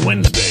him on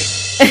Wednesday.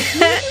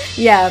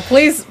 Yeah,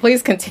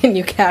 please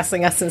continue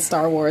casting us in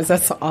Star Wars.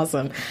 That's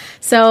awesome.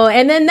 So,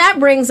 and then that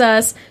brings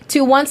us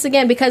to, once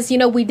again, because,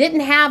 we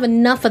didn't have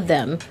enough of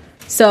them.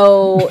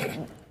 So,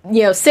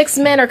 6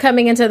 men are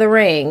coming into the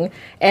ring,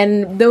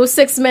 and those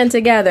 6 men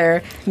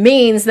together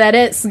means that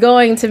it's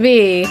going to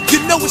be it's the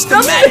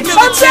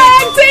a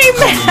tag team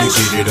match.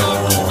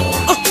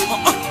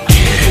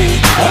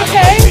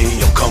 Okay.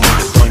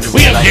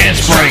 We have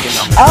dance breaks.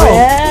 Oh,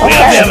 yeah. We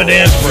have to have a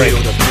dance break.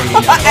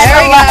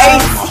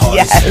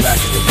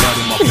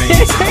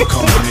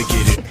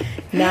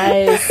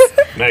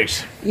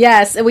 Nice.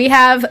 Yes, we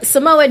have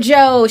Samoa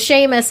Joe,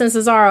 Sheamus, and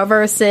Cesaro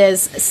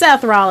versus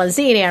Seth Rollins,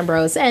 Dean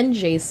Ambrose, and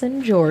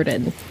Jason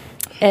Jordan.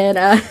 In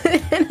a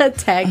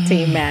tag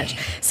team match.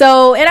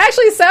 So, and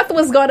actually Seth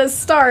was going to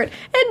start,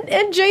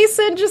 and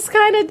Jason just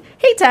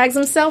he tags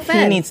himself in.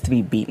 He needs to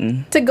be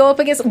beaten. To go up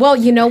against, well,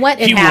 you know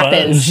what? It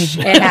happens.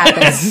 It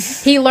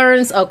happens. He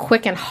learns a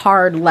quick and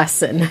hard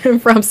lesson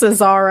from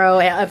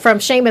Cesaro, from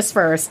Sheamus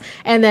first,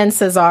 and then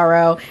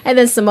Cesaro, and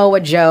then Samoa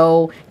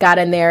Joe got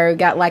in there,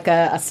 got like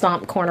a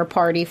stomp corner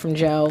party from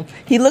Joe.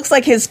 He looks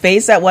like his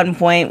face at one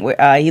point,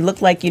 he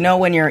looked like,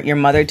 when your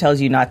mother tells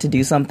you not to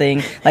do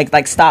something,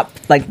 like stop,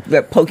 like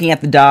poking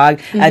at the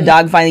dog. A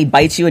dog finally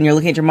bites you, and you're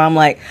looking at your mom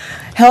like,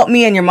 "Help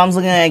me!" And your mom's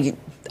looking at you.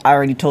 I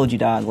already told you,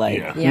 dog. Like,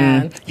 you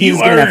earned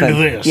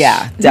this.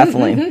 Yeah,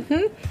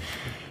 definitely.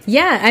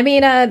 Yeah, I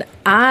mean,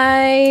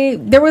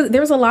 there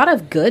was a lot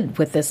of good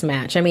with this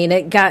match. I mean,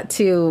 it got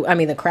to. I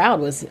mean, the crowd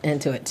was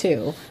into it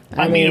too.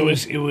 I mean,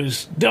 it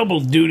was double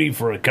duty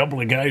for a couple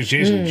of guys.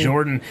 Jason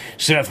Jordan,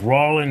 Seth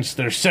Rollins,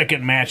 their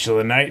second match of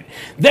the night.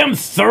 Them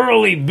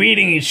thoroughly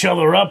beating each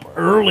other up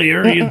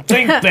earlier. You'd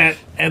think that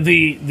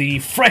the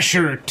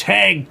fresher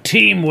tag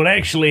team would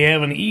actually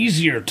have an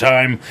easier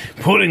time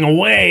putting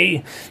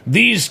away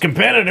these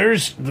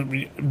competitors.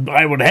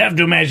 I would have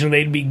to imagine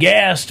they'd be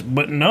gassed,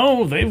 but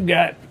no, they've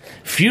got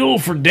fuel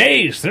for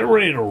days. They're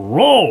ready to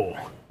roll.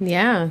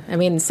 Yeah, I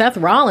mean, Seth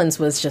Rollins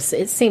was just,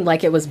 it seemed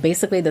like it was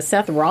basically the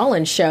Seth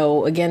Rollins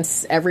show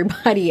against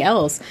everybody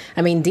else.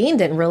 I mean, Dean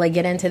didn't really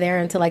get into there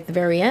until like the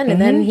very end,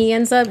 and then he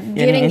ends up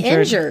getting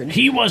injured.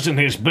 He wasn't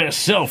his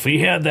best self. He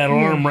had that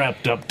arm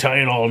wrapped up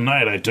tight all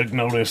night. I took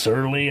notice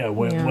early. I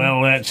went,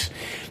 well,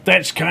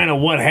 that's kind of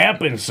what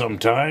happens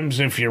sometimes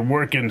if you're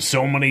working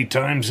so many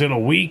times in a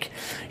week.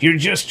 You're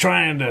just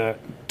trying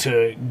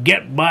to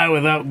get by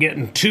without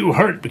getting too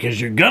hurt,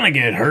 because you're going to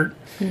get hurt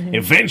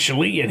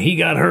eventually, and he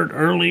got hurt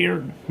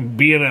earlier,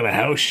 be it at a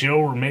house show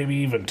or maybe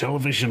even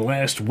television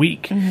last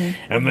week.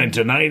 And then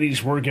tonight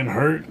he's working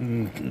hurt,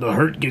 and the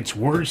hurt gets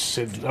worse.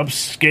 It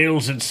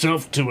upscales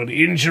itself to an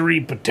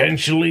injury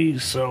potentially,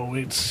 so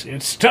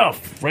it's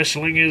tough.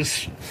 Wrestling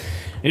is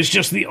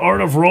just the art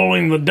of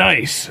rolling the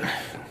dice.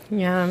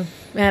 Yeah,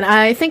 and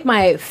I think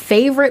my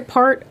favorite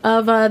part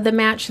of the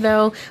match,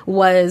 though,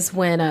 was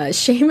when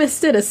Sheamus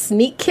did a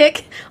sneak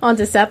kick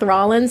onto Seth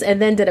Rollins and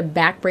then did a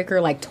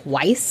backbreaker like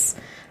twice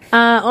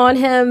on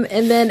him.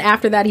 And then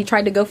after that, he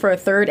tried to go for a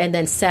third, and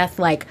then Seth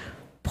like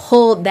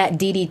pulled that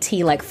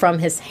DDT like from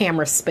his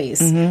hammer space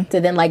to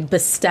then like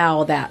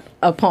bestow that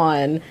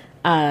upon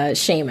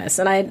Sheamus.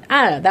 And I don't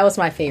know, that was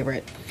my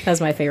favorite. That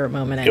was my favorite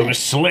moment in it. It was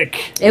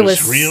slick. It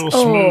was real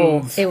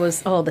smooth. It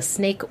was, the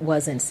snake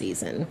was in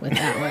season with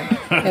that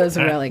one. It was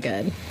really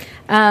good.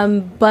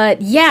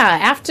 But yeah,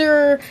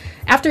 after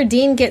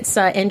Dean gets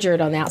injured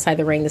on the outside of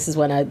the ring, this is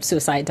when a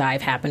suicide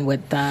dive happened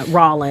with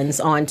Rollins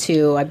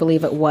onto, I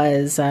believe it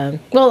was,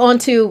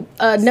 onto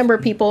a number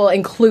of people,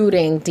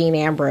 including Dean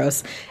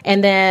Ambrose.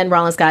 And then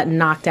Rollins got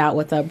knocked out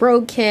with a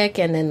brogue kick,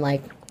 and then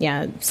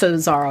so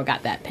Cesaro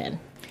got that pin.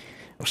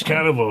 It was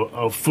kind of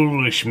a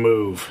foolish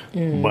move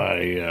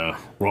by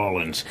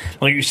Rollins.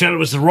 Like you said, it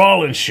was the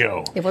Rollins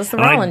show. It was the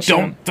Rollins show.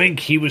 I don't think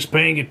he was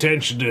paying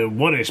attention to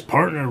what his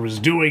partner was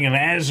doing, and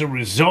as a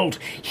result,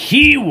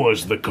 he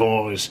was the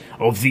cause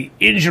of the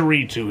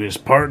injury to his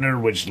partner,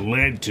 which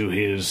led to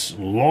his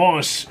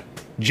loss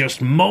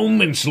just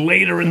moments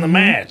later in the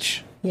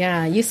match.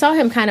 Yeah, you saw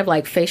him kind of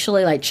like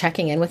facially like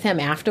checking in with him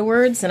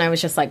afterwards, and I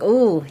was just like,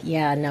 "Ooh,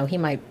 yeah, no, he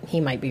might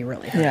be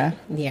really hurt."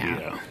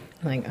 Yeah.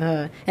 Like,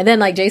 and then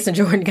like Jason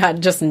Jordan got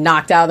just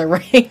knocked out of the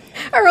ring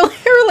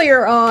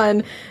earlier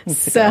on.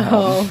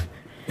 So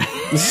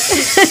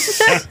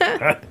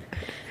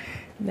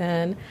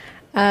then,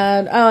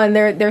 and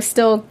they're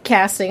still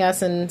casting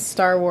us in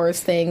Star Wars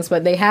things,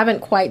 but they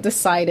haven't quite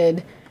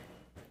decided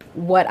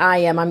what I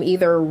am. I'm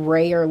either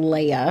Rey or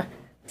Leia,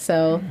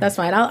 so that's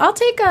fine. I'll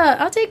take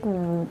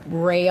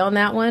Rey on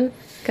that one,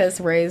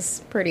 because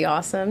Rey's pretty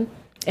awesome,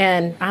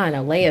 and I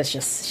don't know,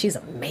 she's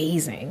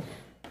amazing.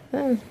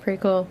 That's pretty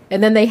cool.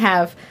 And then they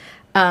have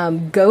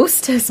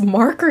Ghost as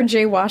Marker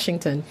J.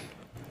 Washington.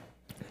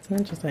 That's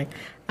interesting.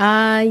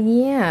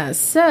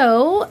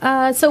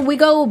 So we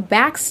go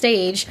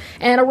backstage,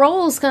 and a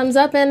Rolls comes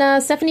up,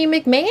 and Stephanie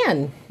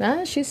McMahon,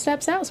 she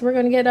steps out. So we're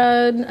going to get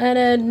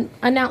an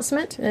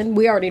announcement, and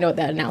we already know what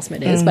that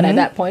announcement is, but at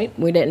that point,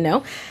 we didn't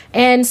know.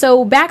 And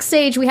so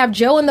backstage, we have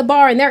Joe in the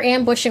bar, and they're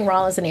ambushing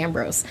Rollins and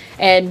Ambrose.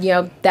 And,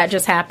 that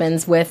just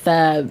happens with...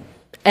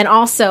 and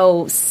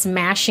also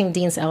smashing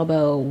Dean's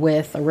elbow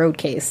with a road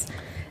case.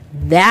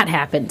 That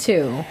happened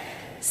too.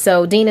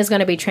 So Dean is going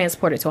to be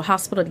transported to a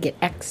hospital to get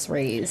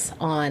x-rays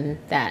on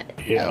that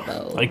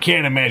elbow. I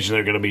can't imagine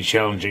they're going to be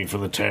challenging for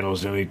the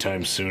titles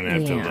anytime soon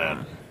after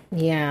that.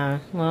 Yeah,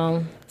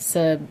 well, it's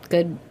a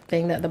good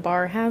thing that the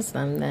bar has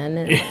them then,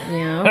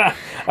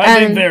 I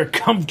think they're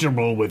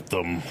comfortable with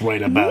them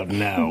right about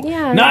now.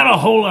 Yeah. Not a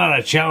whole lot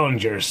of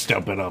challengers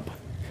stepping up.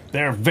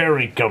 They're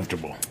very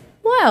comfortable.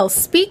 Well,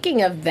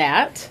 speaking of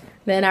that,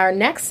 then our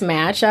next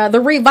match,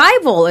 the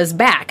Revival is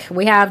back.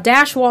 We have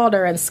Dash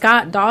Wilder and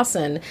Scott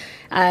Dawson.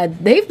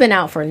 They've been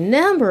out for a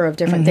number of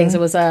different things.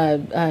 It was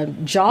a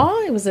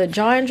jaw. It was a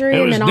jaw injury. It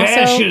was and then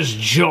Dash's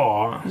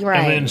jaw. Right.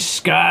 And then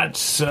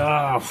Scott's,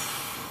 what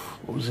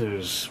was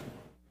his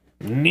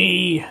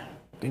knee? I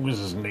think it was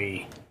his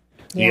knee.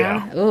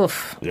 Yeah.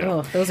 Oof. Yeah.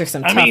 Oof. Those are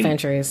some tough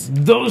injuries.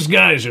 Those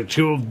guys are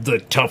two of the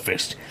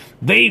toughest.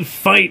 They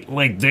fight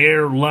like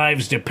their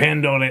lives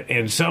depend on it,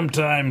 and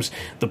sometimes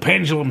the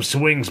pendulum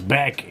swings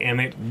back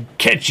and it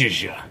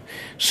catches you.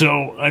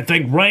 So I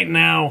think right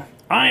now,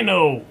 I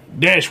know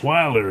Dash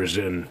Wilder is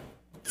in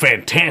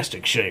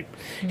fantastic shape.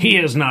 He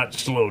has not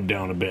slowed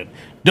down a bit.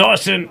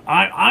 Dawson,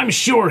 I'm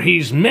sure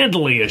he's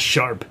mentally as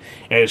sharp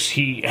as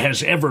he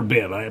has ever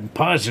been. I'm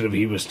positive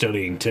he was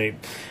studying tape.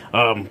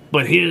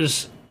 But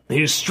his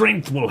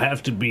strength will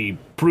have to be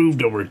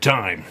proved over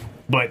time.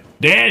 But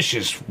Dash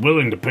is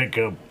willing to pick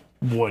up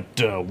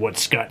what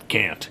Scott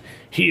can't.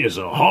 He is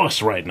a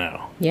hoss right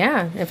now.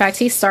 Yeah. In fact,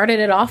 he started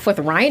it off with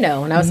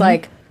Rhino, and I was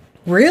like,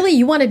 really?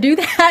 You want to do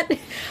that?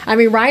 I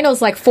mean,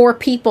 Rhino's like 4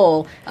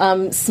 people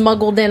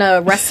smuggled in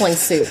a wrestling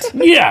suit.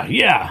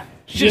 Yeah.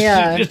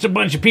 Just a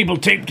bunch of people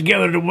taped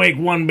together to make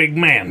one big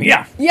man.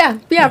 Yeah,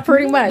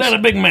 pretty much. Not a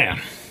big man.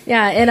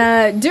 Yeah,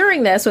 and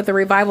during this, with the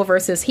Revival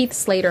versus Heath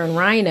Slater and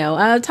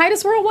Rhino,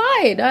 Titus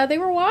Worldwide, they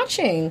were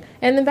watching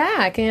in the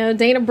back.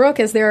 Dana Brooke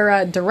is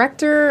their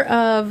director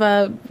of,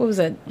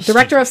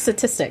 Director of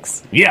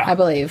Statistics. Yeah. I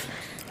believe.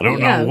 I don't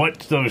know what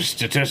those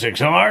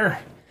statistics are.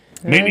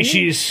 Maybe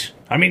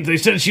they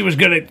said she was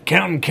good at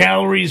counting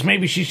calories.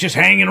 Maybe she's just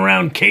hanging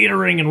around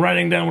catering and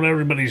writing down what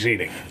everybody's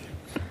eating.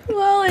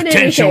 Well, in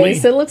any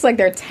case, it looks like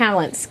they're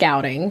talent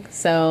scouting.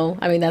 So,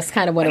 I mean, that's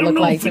kind of what it looked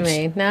like to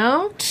me.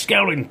 No?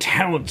 Scouting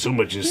talent so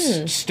much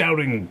as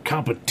scouting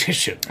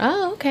competition.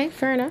 Oh, okay.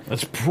 Fair enough.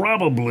 That's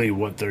probably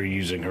what they're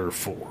using her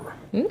for.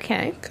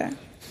 Okay.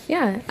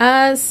 Yeah.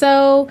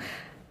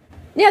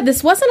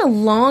 This wasn't a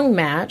long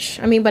match.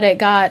 I mean, but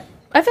I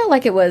felt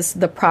like it was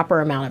the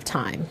proper amount of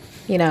time.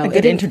 A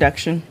good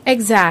introduction.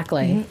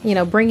 Exactly.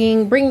 Mm-hmm.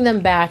 Bringing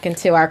them back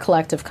into our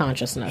collective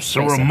consciousness.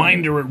 So a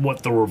reminder at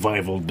what the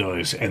Revival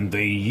does, and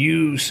they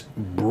use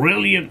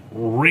brilliant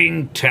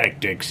ring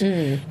tactics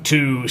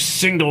to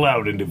single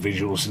out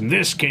individuals. In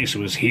this case, it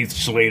was Heath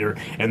Slater,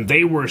 and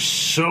they were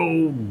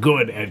so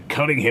good at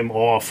cutting him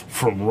off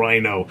from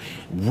Rhino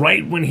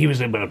right when he was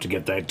about to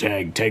get that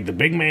tag the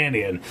big man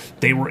in.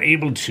 They were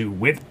able to,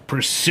 with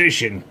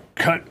precision,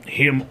 cut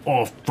him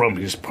off from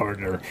his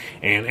partner,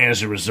 and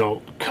as a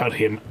result, cut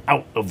him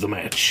out of the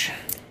match.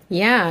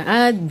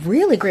 Yeah,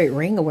 really great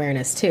ring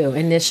awareness, too.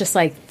 And it's just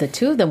like the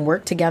two of them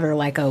work together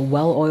like a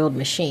well-oiled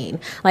machine.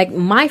 Like,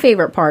 my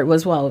favorite part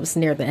was, it was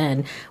near the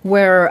end,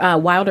 where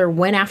Wilder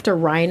went after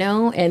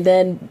Rhino, and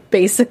then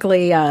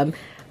basically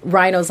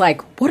Rhino's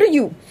like, what are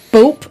you,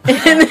 boop?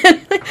 And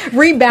then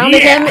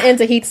rebounded him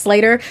into Heath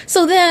Slater.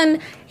 So then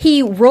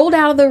he rolled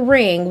out of the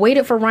ring,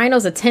 waited for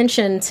Rhino's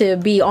attention to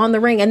be on the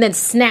ring, and then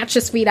snatched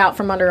his feet out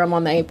from under him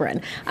on the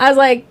apron. I was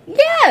like,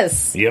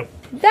 yes! Yep.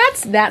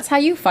 That's how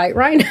you fight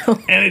Rhino.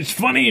 And it's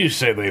funny you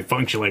say they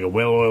function like a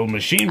well-oiled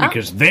machine,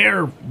 because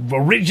their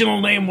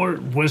original name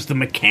was the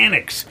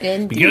Mechanics.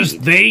 Indeed. Because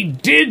they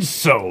did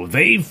so.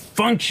 They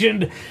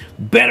functioned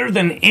better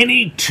than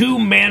any 2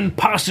 men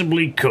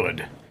possibly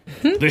could.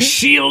 The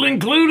Shield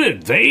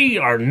included. They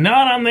are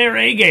not on their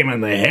A game,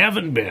 and they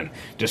haven't been.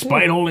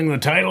 Despite holding the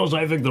titles,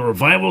 I think the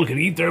Revival could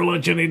eat their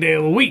lunch any day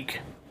of the week.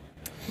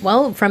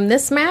 Well, from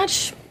this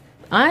match,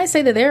 I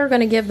say that they're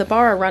going to give the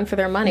Bar a run for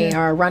their money,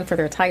 or a run for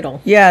their title.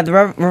 Yeah, the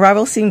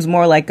Revival seems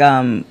more like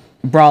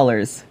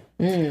brawlers,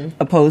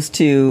 opposed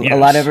to a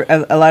lot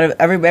of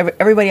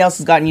everybody else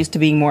has gotten used to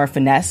being more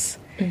finesse.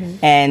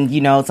 And,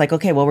 it's like,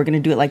 okay, well, we're going to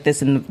do it like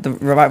this. And the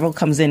Revival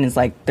comes in and it's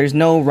like, there's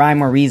no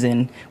rhyme or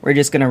reason. We're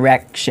just going to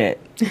wreck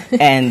shit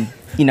and,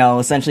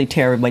 essentially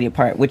tear everybody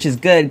apart, which is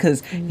good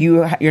because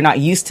you're not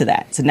used to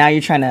that. So now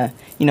you're trying to,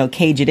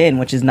 cage it in,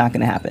 which is not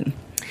going to happen.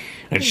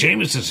 And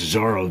Sheamus and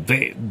Cesaro,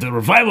 the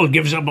Revival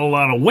gives up a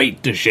lot of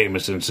weight to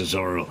Sheamus and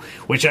Cesaro,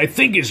 which I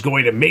think is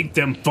going to make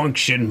them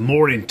function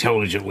more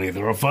intelligently.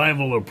 The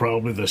Revival are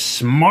probably the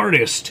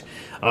smartest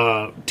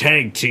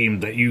tag team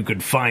that you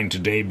could find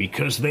today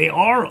because they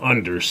are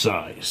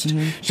undersized.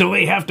 So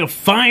they have to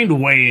find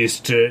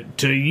ways to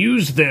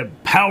use their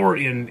power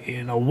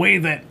in a way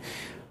that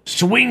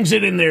swings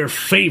it in their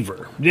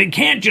favor. They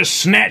can't just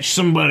snatch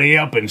somebody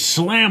up and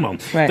slam them.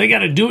 Right. They got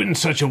to do it in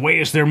such a way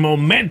as their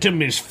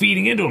momentum is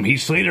feeding into them.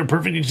 Heath Slater,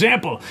 perfect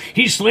example.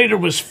 Heath Slater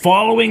was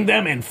following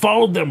them and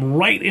followed them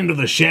right into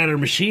the Shatter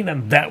Machine,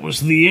 and that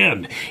was the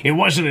end. It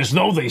wasn't as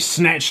though they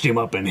snatched him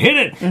up and hit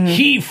it.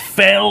 He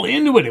fell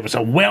into it. It was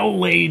a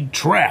well-laid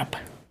trap.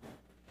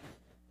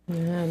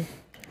 Yeah.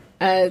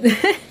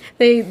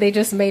 They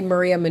just made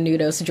Maria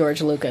Menounos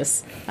George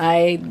Lucas.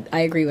 I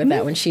agree with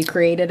that when she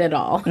created it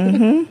all.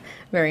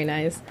 Very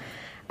nice.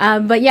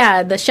 But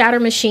yeah, the Shatter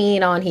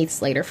Machine on Heath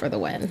Slater for the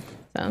win.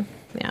 So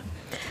yeah.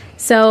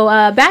 So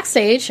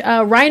backstage,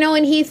 Rhino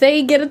and Heath,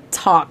 they get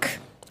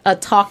a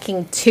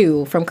talking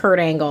to from Kurt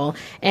Angle,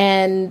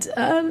 and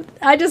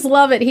I just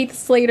love it. Heath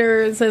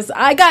Slater says,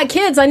 "I got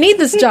kids. I need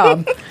this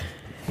job."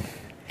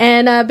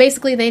 And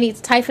basically, they need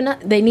to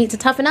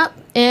toughen up.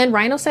 And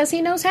Rhino says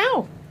he knows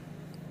how.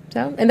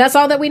 So, and that's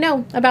all that we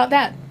know about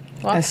that.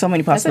 Well, there's so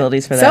many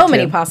possibilities for that. So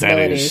many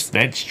possibilities.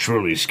 That's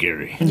truly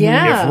scary.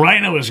 Yeah. If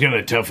Rhino is going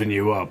to toughen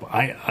you up,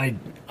 I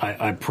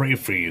pray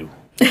for you,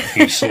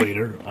 Heath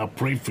Slater. I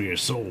pray for your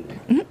soul.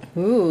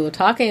 Ooh,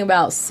 talking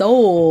about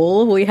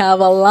soul, we have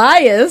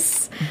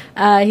Elias.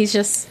 He's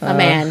just a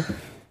man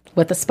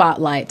with a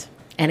spotlight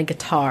and a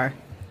guitar,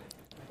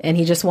 and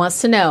he just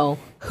wants to know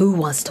who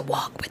wants to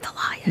walk with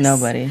Elias.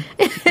 Nobody.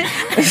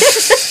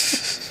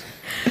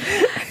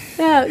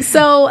 Yeah.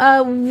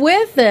 So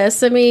with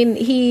this, I mean,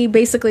 he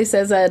basically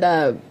says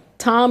that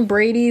Tom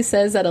Brady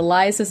says that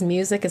Elias's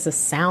music is a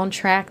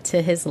soundtrack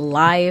to his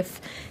life.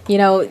 You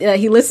know,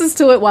 he listens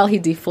to it while he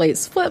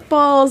deflates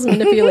footballs,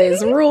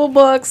 manipulates rule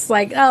books.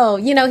 Like, oh,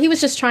 you know, he was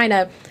just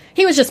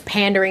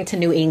pandering to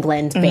New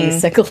England,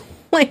 basically,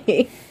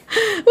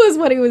 was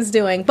what he was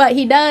doing. But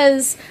he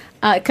does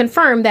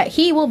confirm that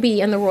he will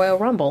be in the Royal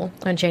Rumble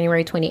on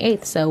January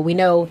 28th. So we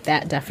know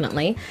that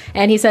definitely.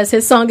 And he says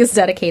his song is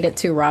dedicated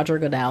to Roger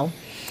Goodell.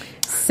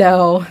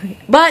 So,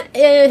 but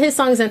his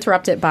song is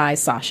interrupted by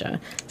Sasha.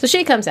 So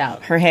she comes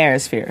out. Her hair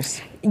is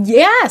fierce.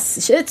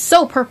 Yes, it's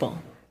so purple.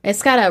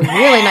 It's got a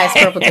really nice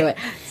purple to it.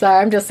 So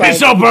I'm just like, it's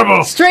so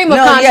purple. Stream of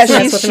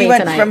consciousness with she me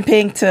went tonight. from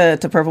pink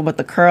to purple, but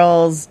the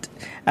curls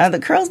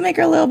make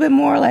her a little bit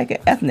more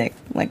like ethnic.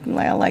 Like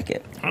I like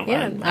it.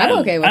 Yeah, I'm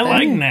okay with I that.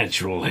 like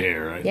natural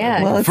hair.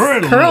 Yeah, well, prefer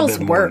it a curls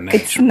little bit more work.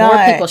 natural. It's not.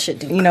 More people should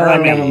do You know what?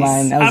 curls. Never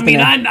mind. I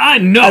mean, I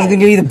know. I was gonna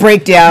give you the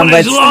breakdown, but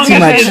as long it's too as,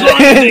 much. as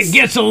long as it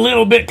gets a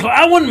little bit,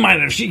 I wouldn't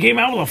mind if she came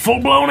out with a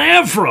full blown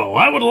afro.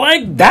 I would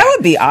like that.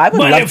 I would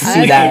love to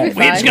see that.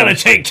 It's going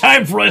to take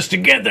time for us to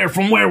get there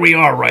from where we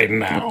are right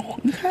now.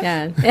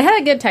 Yeah, it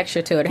had a good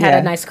texture to it. It had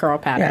a nice curl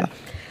pattern.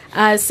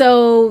 Yeah.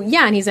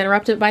 And he's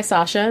interrupted by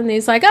Sasha, and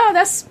he's like, oh,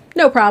 that's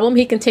no problem.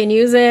 He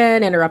continues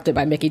and interrupted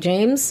by Mickie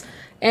James.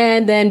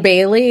 And then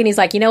Bailey, and he's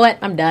like, you know what?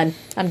 I'm done,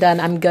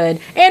 I'm good.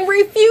 And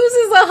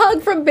refuses a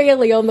hug from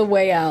Bailey on the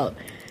way out.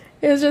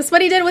 It was just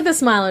what he did with a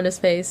smile on his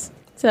face.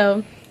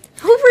 So,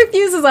 who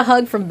refuses a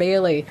hug from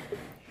Bailey?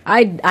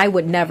 I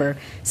would never.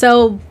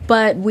 So,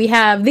 but we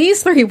have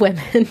these 3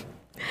 women.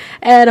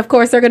 And, of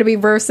course, they're going to be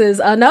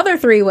versus another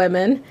 3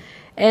 women.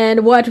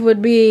 And what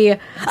would be a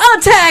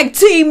tag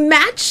team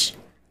match?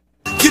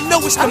 You know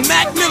it's the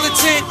Mac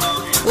Militant.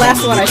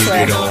 Last one, I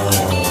swear.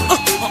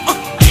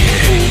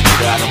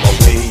 Out of my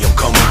way, I'm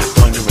coming with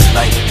thunder and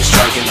lightning and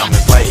striking. I'm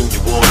inviting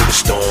you all to the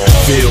storm.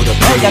 Feel the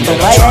pain got the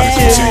that I'm trying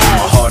to light. contain.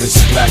 My heart is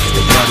as black as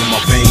the blood in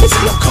my veins,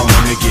 and I'm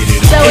coming to get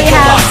it So on. we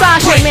have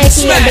Sasha,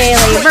 Mickie, and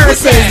Bailey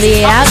versus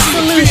the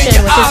Absolution,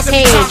 which is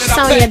Paige,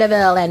 Sonya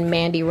Deville, and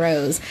Mandy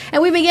Rose.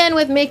 And we begin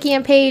with Mickie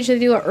and Paige to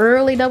do an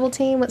early double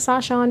team with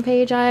Sasha on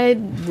Paige. I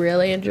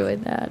really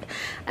enjoyed that.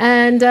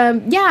 And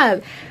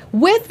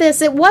with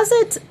this, it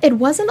wasn't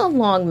a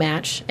long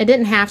match. It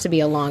didn't have to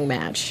be a long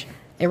match.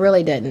 It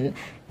really didn't.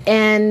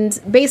 And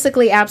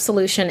basically,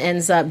 Absolution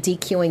ends up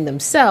DQing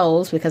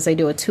themselves because they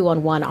do a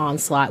 2-on-1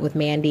 onslaught with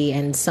Mandy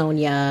and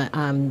Sonya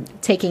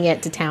taking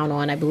it to town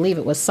on, I believe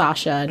it was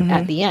Sasha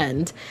at the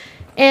end.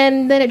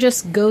 And then it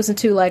just goes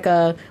into like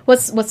a,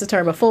 what's the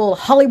term? A full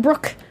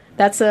Hollybrook?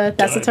 That's the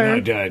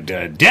term?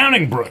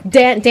 Downingbrook.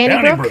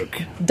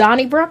 Donnybrook?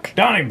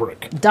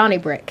 Donnybrook?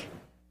 Donnybrook.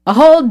 A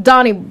whole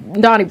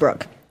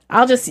Donnybrook.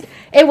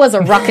 It was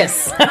a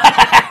ruckus.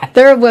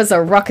 There was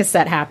a ruckus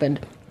that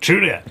happened.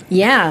 True that.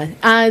 Yeah.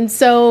 And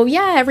so,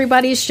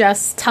 everybody's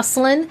just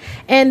tussling.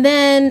 And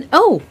then,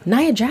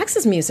 Nia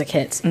Jax's music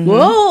hits.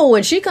 Whoa.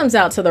 And she comes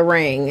out to the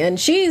ring. And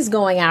she's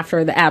going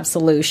after the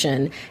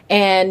Absolution.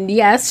 And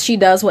yes, she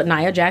does what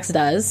Nia Jax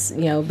does.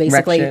 You know,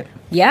 basically. Wreck shit.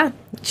 Yeah.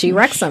 She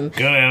wrecks them.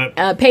 Good at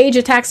it. Paige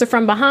attacks her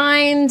from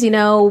behind,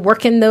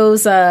 working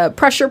those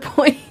pressure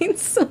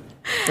points.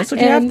 That's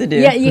what you have to do.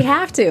 Yeah, you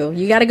have to.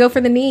 You got to go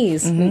for the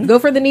knees. Go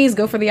for the knees,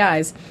 go for the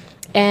eyes.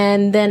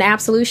 And then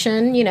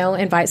Absolution,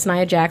 invites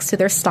Nia Jax to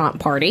their stomp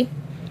party.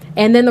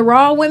 And then the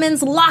Raw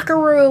Women's Locker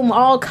Room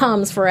all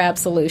comes for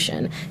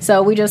Absolution.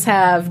 So we just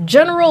have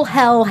general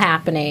hell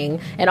happening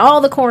in all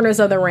the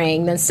corners of the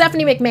ring. Then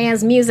Stephanie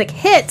McMahon's music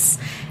hits,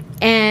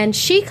 and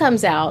she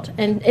comes out,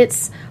 and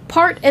it's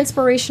part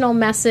inspirational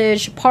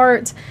message,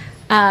 part...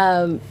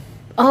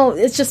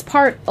 it's just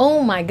part,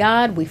 oh my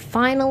God, we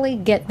finally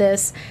get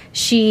this.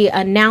 She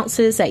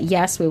announces that,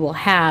 yes, we will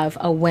have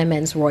a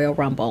women's Royal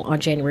Rumble on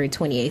January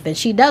 28th. And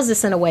she does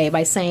this in a way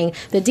by saying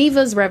the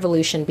Divas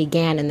Revolution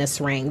began in this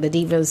ring. The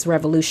Divas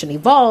Revolution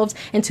evolved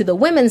into the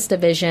women's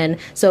division.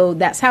 So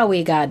that's how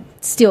we got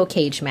steel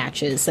cage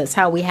matches. That's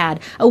how we had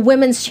a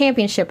women's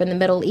championship in the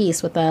Middle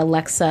East with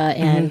Alexa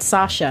and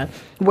Sasha,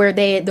 where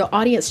the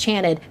audience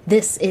chanted,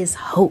 "This is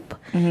hope."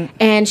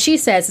 And she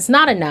says, it's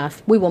not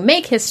enough. We will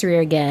make history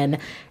again.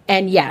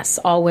 And yes,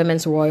 all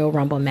women's Royal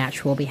Rumble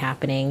match will be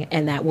happening,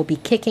 and that will be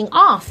kicking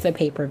off the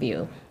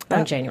pay-per-view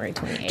on January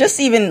 28th. Just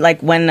even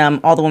like when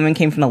all the women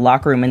came from the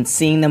locker room and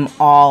seeing them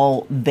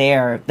all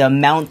there, the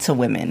amount of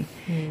women,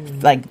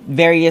 like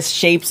various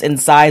shapes and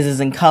sizes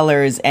and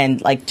colors,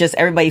 and like just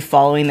everybody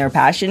following their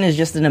passion is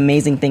just an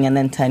amazing thing. And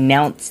then to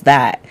announce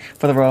that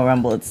for the Royal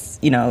Rumble, it's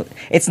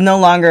it's no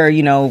longer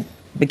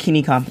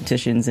bikini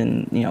competitions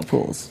and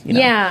pools.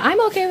 Yeah, I'm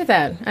okay with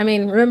that. I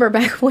mean, remember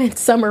back when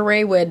Summer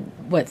Rae would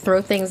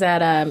throw things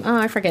at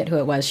I forget who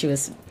it was she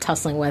was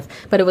tussling with,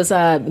 but it was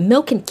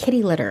milk and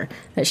kitty litter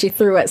that she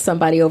threw at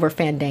somebody over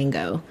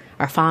Fandango.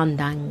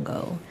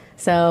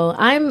 So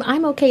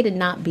I'm okay to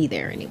not be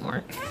there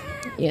anymore.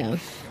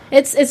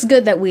 It's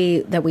good that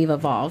we've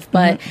evolved,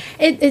 but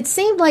it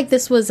seemed like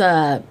this was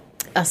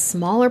a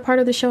smaller part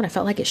of the show, and I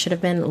felt like it should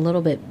have been a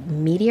little bit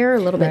meatier, a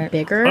little bit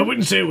bigger. I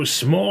wouldn't say it was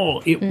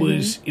small. It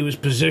was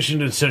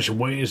positioned in such a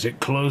way as it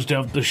closed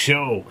out the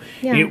show.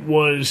 Yeah. It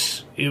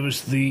was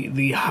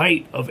the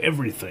height of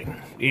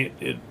everything.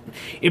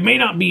 It may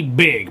not be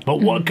big,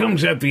 but what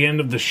comes at the end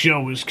of the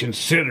show is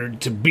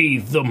considered to be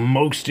the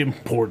most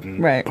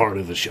important part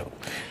of the show.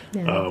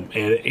 Yeah.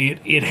 And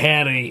it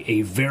had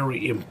a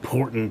very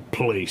important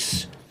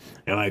place.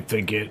 And I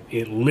think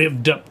it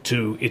lived up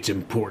to its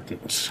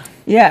importance.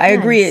 Yeah, I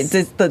agree.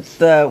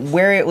 The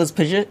where it was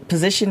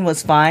positioned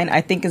was fine.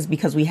 I think is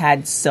because we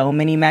had so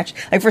many matches.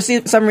 Like for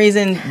some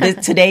reason,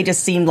 today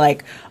just seemed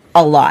like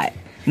a lot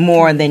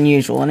more than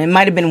usual, and it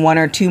might have been one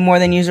or two more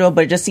than usual,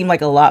 but it just seemed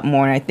like a lot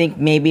more. And I think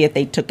maybe if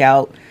they took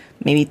out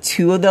maybe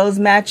 2 of those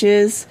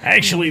matches,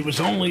 actually, it was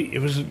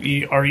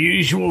our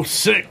usual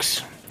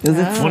 6.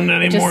 Wasn't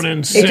any just, more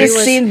than 6. It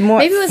just seemed more.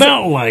 Maybe it was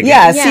felt like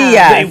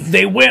it.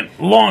 They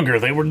went longer.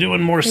 They were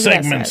doing more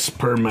segments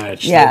per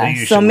match.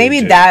 Yeah, so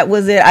maybe that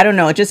was it. I don't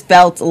know. It just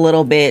felt a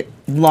little bit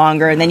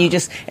longer, and then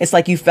it's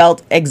like you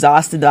felt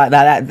exhausted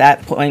at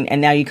that point,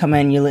 and now you come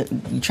in, you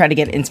try to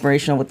get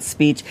inspirational with the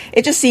speech.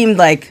 It just seemed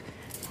like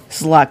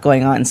there's a lot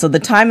going on. So the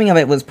timing of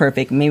it was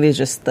perfect. Maybe it's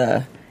just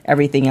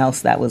everything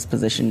else that was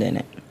positioned in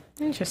it.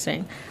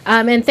 Interesting.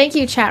 And thank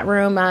you, chat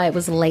room. It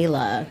was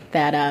Layla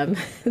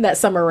that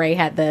Summer Rae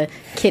had the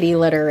kitty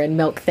litter and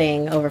milk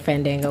thing over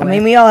Fandango. I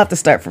mean, we all have to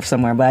start from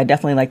somewhere, but I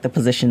definitely like the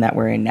position that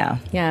we're in now.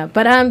 Yeah,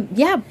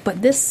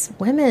 but this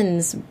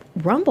women's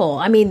Rumble,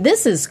 I mean,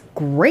 this is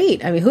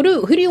great. I mean, who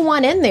do you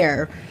want in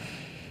there?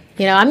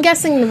 You know, I'm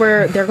guessing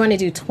they're going to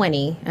do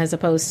 20 as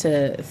opposed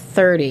to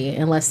 30,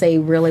 unless they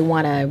really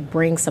want to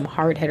bring some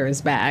hard hitters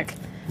back.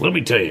 Let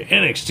me tell you,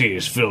 NXT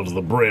is filled to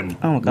the brim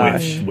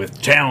with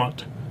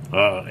talent.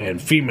 And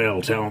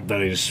female talent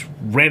that is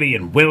ready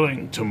and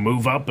willing to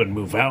move up and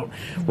move out.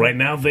 Right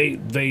now,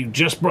 they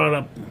just brought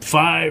up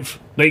 5.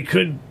 They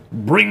could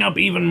bring up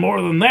even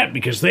more than that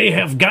because they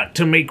have got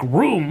to make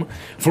room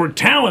for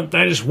talent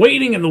that is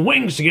waiting in the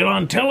wings to get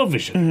on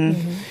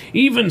television.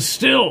 Even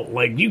still,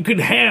 like, you could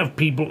have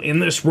people in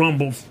this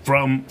Rumble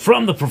from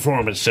the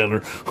Performance Center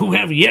who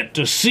have yet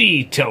to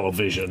see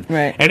television.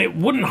 Right. And it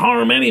wouldn't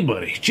harm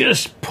anybody.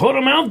 Just put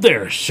them out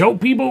there. Show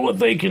people what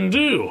they can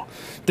do.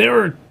 There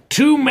are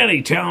too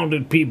many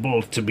talented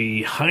people to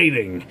be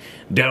hiding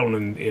down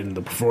in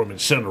the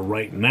Performance Center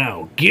right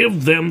now.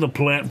 Give them the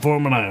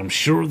platform, and I am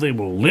sure they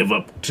will live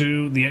up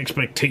to the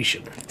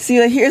expectation. See,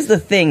 here's the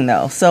thing,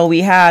 though. So we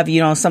have,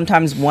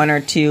 sometimes 1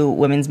 or 2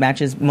 women's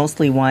matches,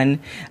 mostly one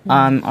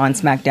on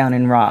SmackDown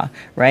and Raw,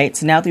 right?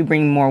 So now if we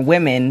bring more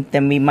women,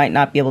 then we might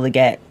not be able to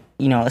get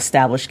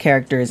established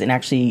characters and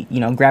actually,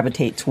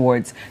 gravitate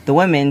towards the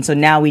women. So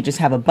now we just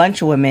have a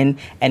bunch of women,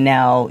 and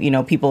now,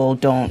 people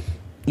don't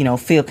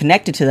feel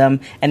connected to them,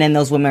 and then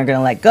those women are going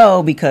to let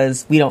go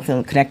because we don't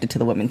feel connected to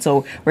the women.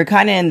 So we're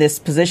kind of in this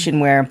position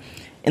where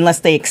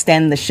unless they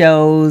extend the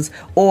shows,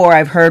 or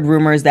I've heard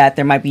rumors that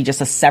there might be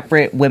just a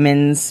separate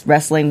women's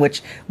wrestling,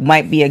 which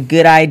might be a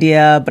good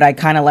idea, but I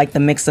kind of like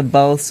the mix of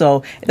both.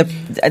 So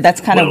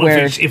that's kind of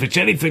where... If it's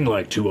anything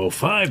like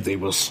 205, they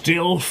will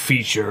still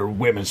feature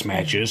women's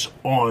matches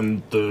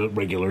on the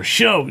regular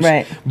shows.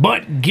 Right.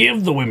 But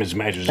give the women's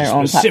matches their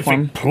a specific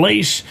platform.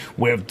 place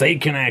where they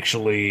can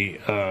actually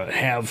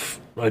have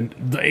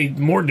a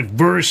more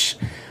diverse...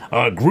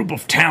 group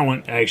of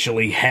talent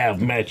actually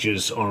have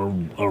matches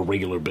on a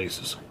regular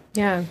basis.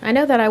 Yeah, I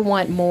know that I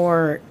want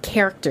more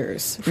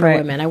characters for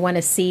women. I want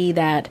to see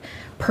that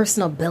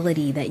personal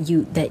ability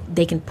that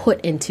they can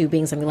put into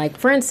being something. Like,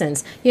 for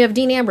instance, you have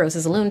Dean Ambrose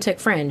as a lunatic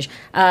fringe.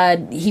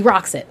 He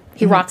rocks it.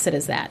 He rocks it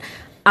as that.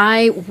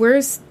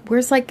 Where's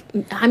like,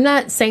 I'm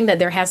not saying that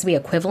there has to be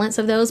equivalents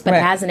of those, but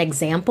as an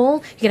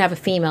example, you could have a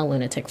female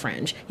lunatic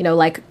fringe.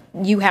 Like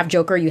you have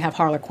Joker, you have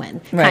Harlequin,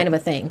 kind of a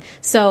thing.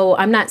 So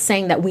I'm not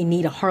saying that we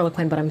need a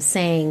Harlequin, but I'm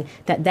saying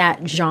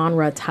that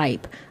genre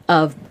type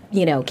of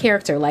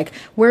character, like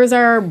where's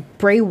our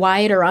Bray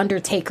Wyatt or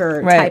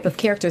Undertaker type of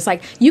characters?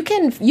 Like you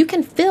can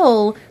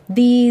fill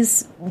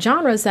these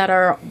genres that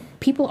are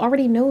people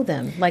already know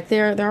them, like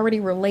they're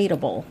already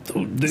relatable.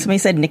 Somebody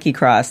said Nikki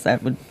Cross.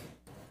 That would.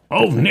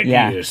 Oh, Nikki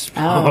is.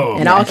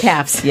 In all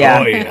caps.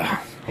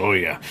 Yeah. Oh,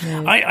 yeah.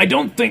 I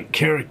don't think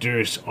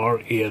characters are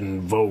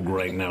in vogue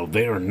right now.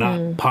 They are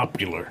not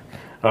popular.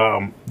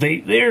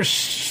 They're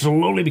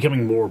slowly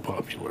becoming more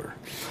popular.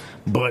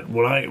 But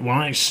when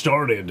I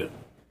started,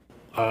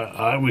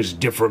 I was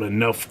different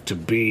enough to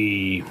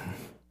be,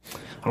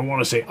 I don't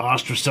want to say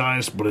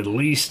ostracized, but at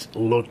least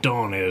looked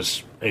on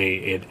as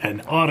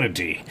an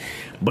oddity.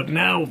 But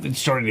now it's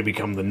starting to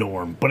become the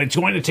norm. But it's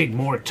going to take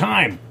more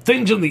time.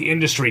 Things in the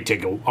industry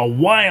take a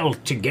while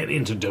to get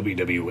into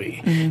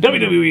WWE.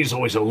 WWE is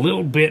always a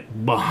little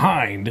bit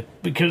behind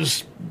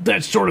because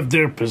that's sort of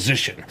their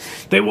position.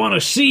 They want to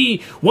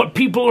see what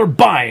people are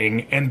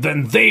buying, and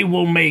then they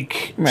will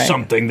make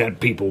something that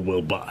people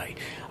will buy.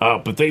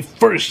 But they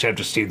first have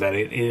to see that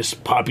it is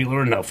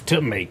popular enough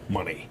to make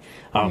money.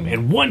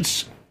 And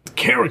once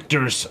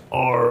characters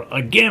are,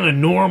 again, a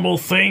normal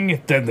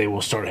thing, then they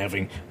will start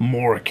having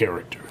more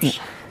characters.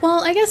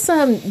 Well, I guess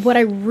what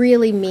I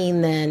really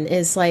mean then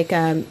is like,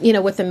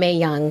 with the Mae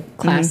Young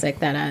classic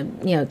that,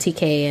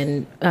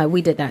 TK and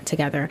we did that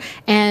together.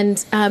 And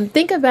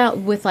think about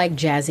with like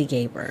Jazzy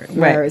Gabor,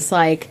 where it's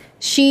like,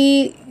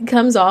 she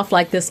comes off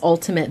like this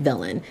ultimate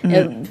villain.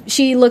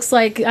 She looks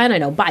like, I don't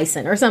know,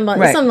 Bison or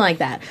something like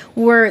that.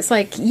 Where it's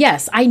like,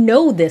 yes, I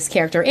know this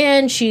character,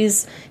 and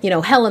she's,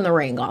 hell in the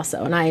ring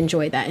also, and I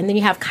enjoy that. And then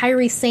you have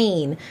Kairi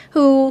Sane,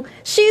 who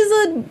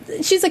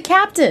she's a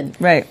captain,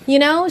 right?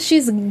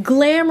 She's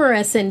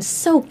glamorous and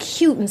so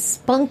cute and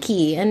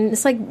spunky, and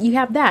it's like you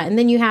have that, and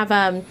then you have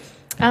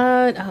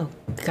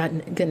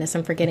goodness,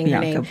 I'm forgetting her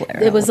name.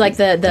 Blair, it was like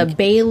the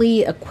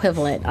Bailey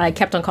equivalent. I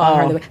kept on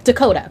calling her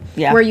Dakota.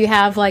 Yeah. Where you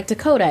have like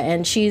Dakota,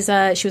 and she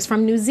was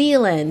from New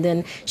Zealand,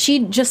 and she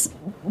just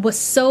was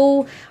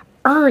so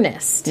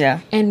earnest,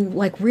 and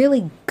like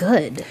really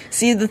good.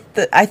 See,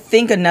 I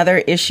think another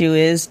issue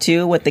is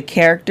too with the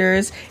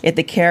characters. If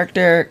the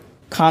character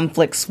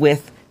conflicts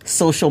with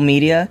social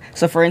media,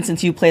 so for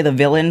instance, you play the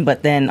villain,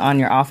 but then on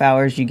your off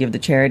hours you give the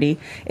charity.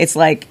 It's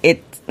like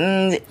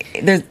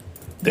there's.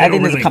 They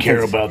don't really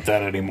care about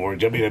that anymore.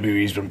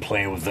 WWE's been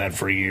playing with that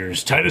for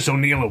years. Titus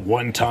O'Neil at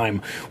one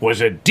time was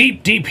a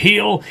deep, deep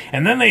heel,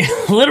 and then they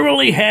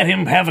literally had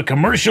him have a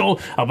commercial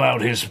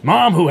about his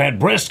mom who had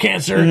breast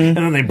cancer, and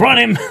then they brought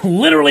him,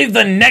 literally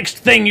the next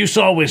thing you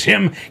saw was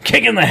him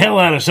kicking the hell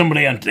out of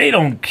somebody. They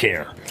don't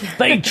care.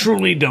 They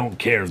truly don't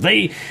care.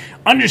 They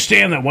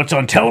understand that what's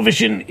on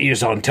television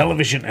is on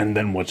television, and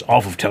then what's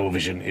off of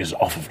television is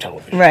off of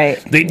television. Right.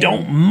 They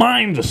don't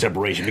mind the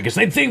separation because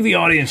they think the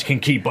audience can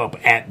keep up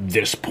at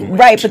this point.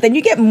 Right, but then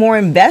you get more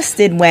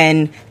invested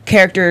when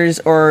characters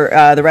or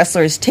the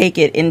wrestlers take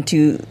it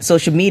into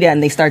social media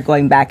and they start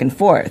going back and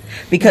forth.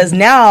 Because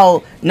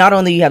now, not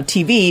only you have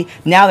TV,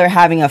 now they're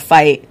having a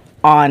fight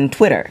on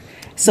Twitter.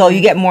 So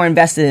you get more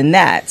invested in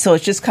that. So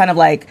it's just kind of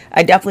like,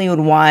 I definitely would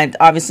want,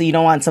 obviously you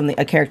don't want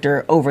a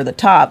character over the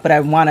top, but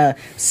I want to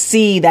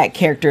see that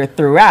character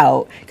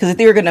throughout. Because if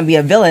you're going to be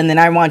a villain, then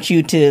I want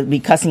you to be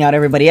cussing out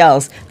everybody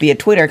else via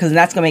Twitter, because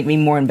that's going to make me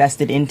more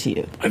invested into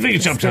you. I think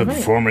it's up to the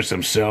performers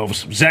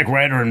themselves. Zack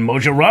Ryder and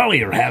Mojo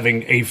Rawley are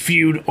having a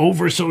feud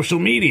over social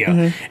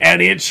media,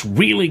 and it's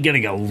really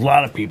getting a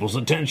lot of people's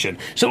attention.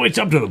 So it's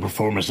up to the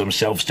performers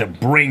themselves to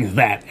bring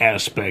that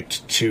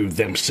aspect to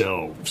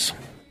themselves.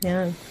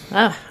 Yeah.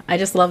 I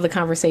just love the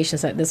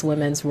conversations that this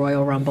Women's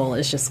Royal Rumble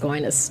is just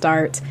going to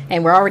start.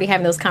 And we're already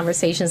having those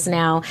conversations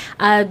now.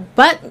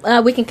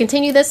 But we can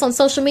continue this on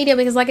social media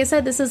because, like I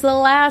said, this is the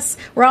last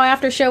Raw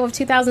After Show of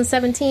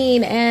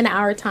 2017. And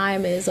our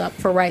time is up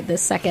for right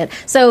this second.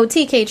 So,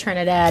 TK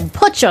Trinidad,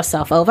 put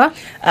yourself over.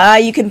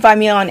 You can find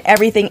me on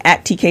everything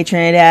at TK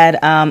Trinidad.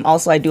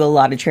 Also, I do a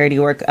lot of charity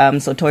work.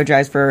 So, toy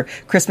drives for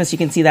Christmas. You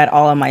can see that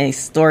all on my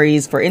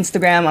stories for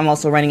Instagram. I'm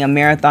also running a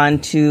marathon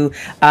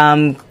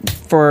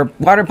for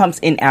water pumps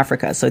in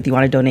Africa. So if you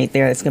want to donate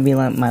there, it's going to be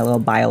my little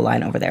bio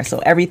line over there. So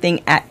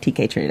everything at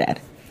TK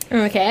Trinidad.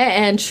 Okay,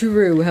 and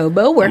True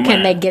Hobo, where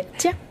can they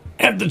get you?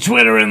 At the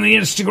Twitter and the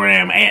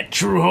Instagram at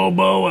True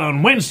Hobo.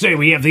 On Wednesday,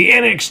 we have the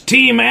NXT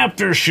Team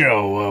After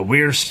Show.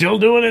 We're still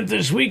doing it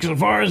this week, so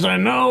far as I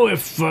know.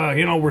 If,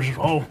 we're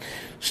all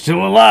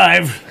still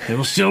alive,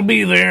 it'll still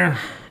be there,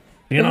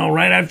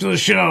 right after the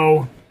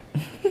show.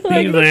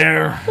 Be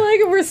there. Like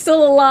we're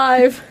still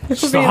alive.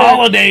 It's the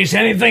holidays.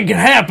 Anything can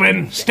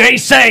happen. Stay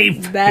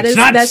safe. It's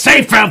not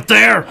safe out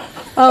there.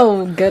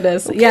 Oh,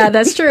 goodness. Yeah,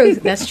 that's true.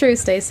 That's true.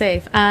 Stay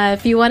safe.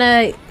 If you want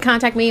to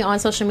contact me on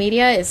social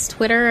media, it's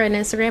Twitter and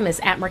Instagram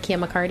is at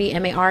Markeia McCarty,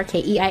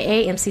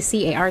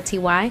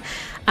 MarkeiaMcCarty.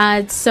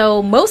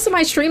 So most of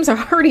my streams are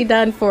already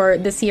done for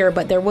this year,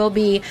 but there will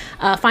be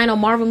final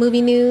Marvel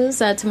movie news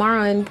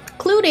tomorrow,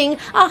 including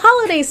a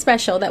holiday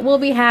special that we'll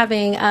be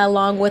having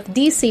along with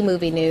DC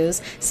movie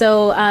news.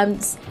 So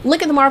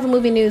look at the Marvel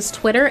movie news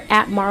Twitter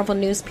at Marvel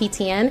News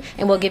PTN,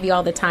 and we'll give you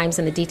all the times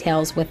and the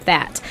details with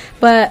that.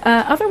 But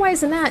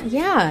otherwise than that,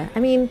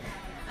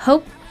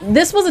 hope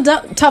this was a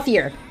tough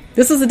year.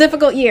 This was a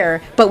difficult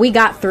year, but we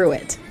got through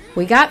it.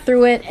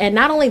 And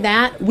not only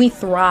that, we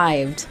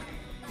thrived.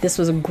 This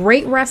was a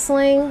great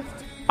wrestling,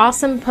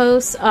 awesome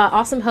host,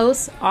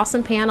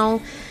 awesome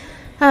panel.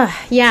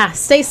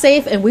 Stay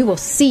safe, and we will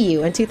see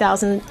you in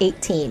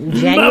 2018,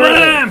 January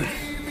 8th.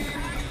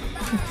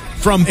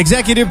 From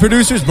executive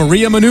producers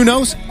Maria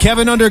Menounos,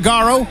 Kevin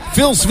Undergaro,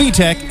 Phil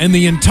Svitek, and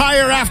the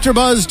entire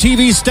AfterBuzz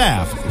TV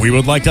staff, we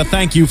would like to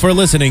thank you for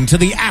listening to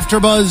the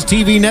AfterBuzz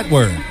TV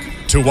network.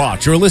 To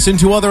watch or listen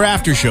to other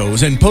after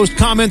shows and post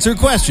comments or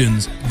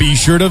questions, be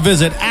sure to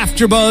visit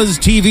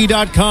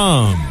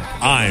AfterBuzzTV.com.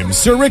 I'm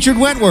Sir Richard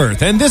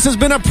Wentworth, and this has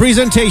been a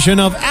presentation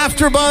of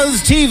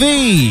AfterBuzz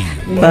TV.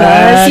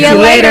 Buzz you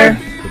later.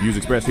 The views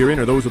expressed herein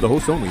are those of the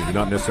hosts only and do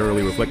not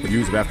necessarily reflect the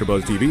views of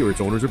AfterBuzz TV or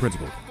its owners or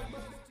principals.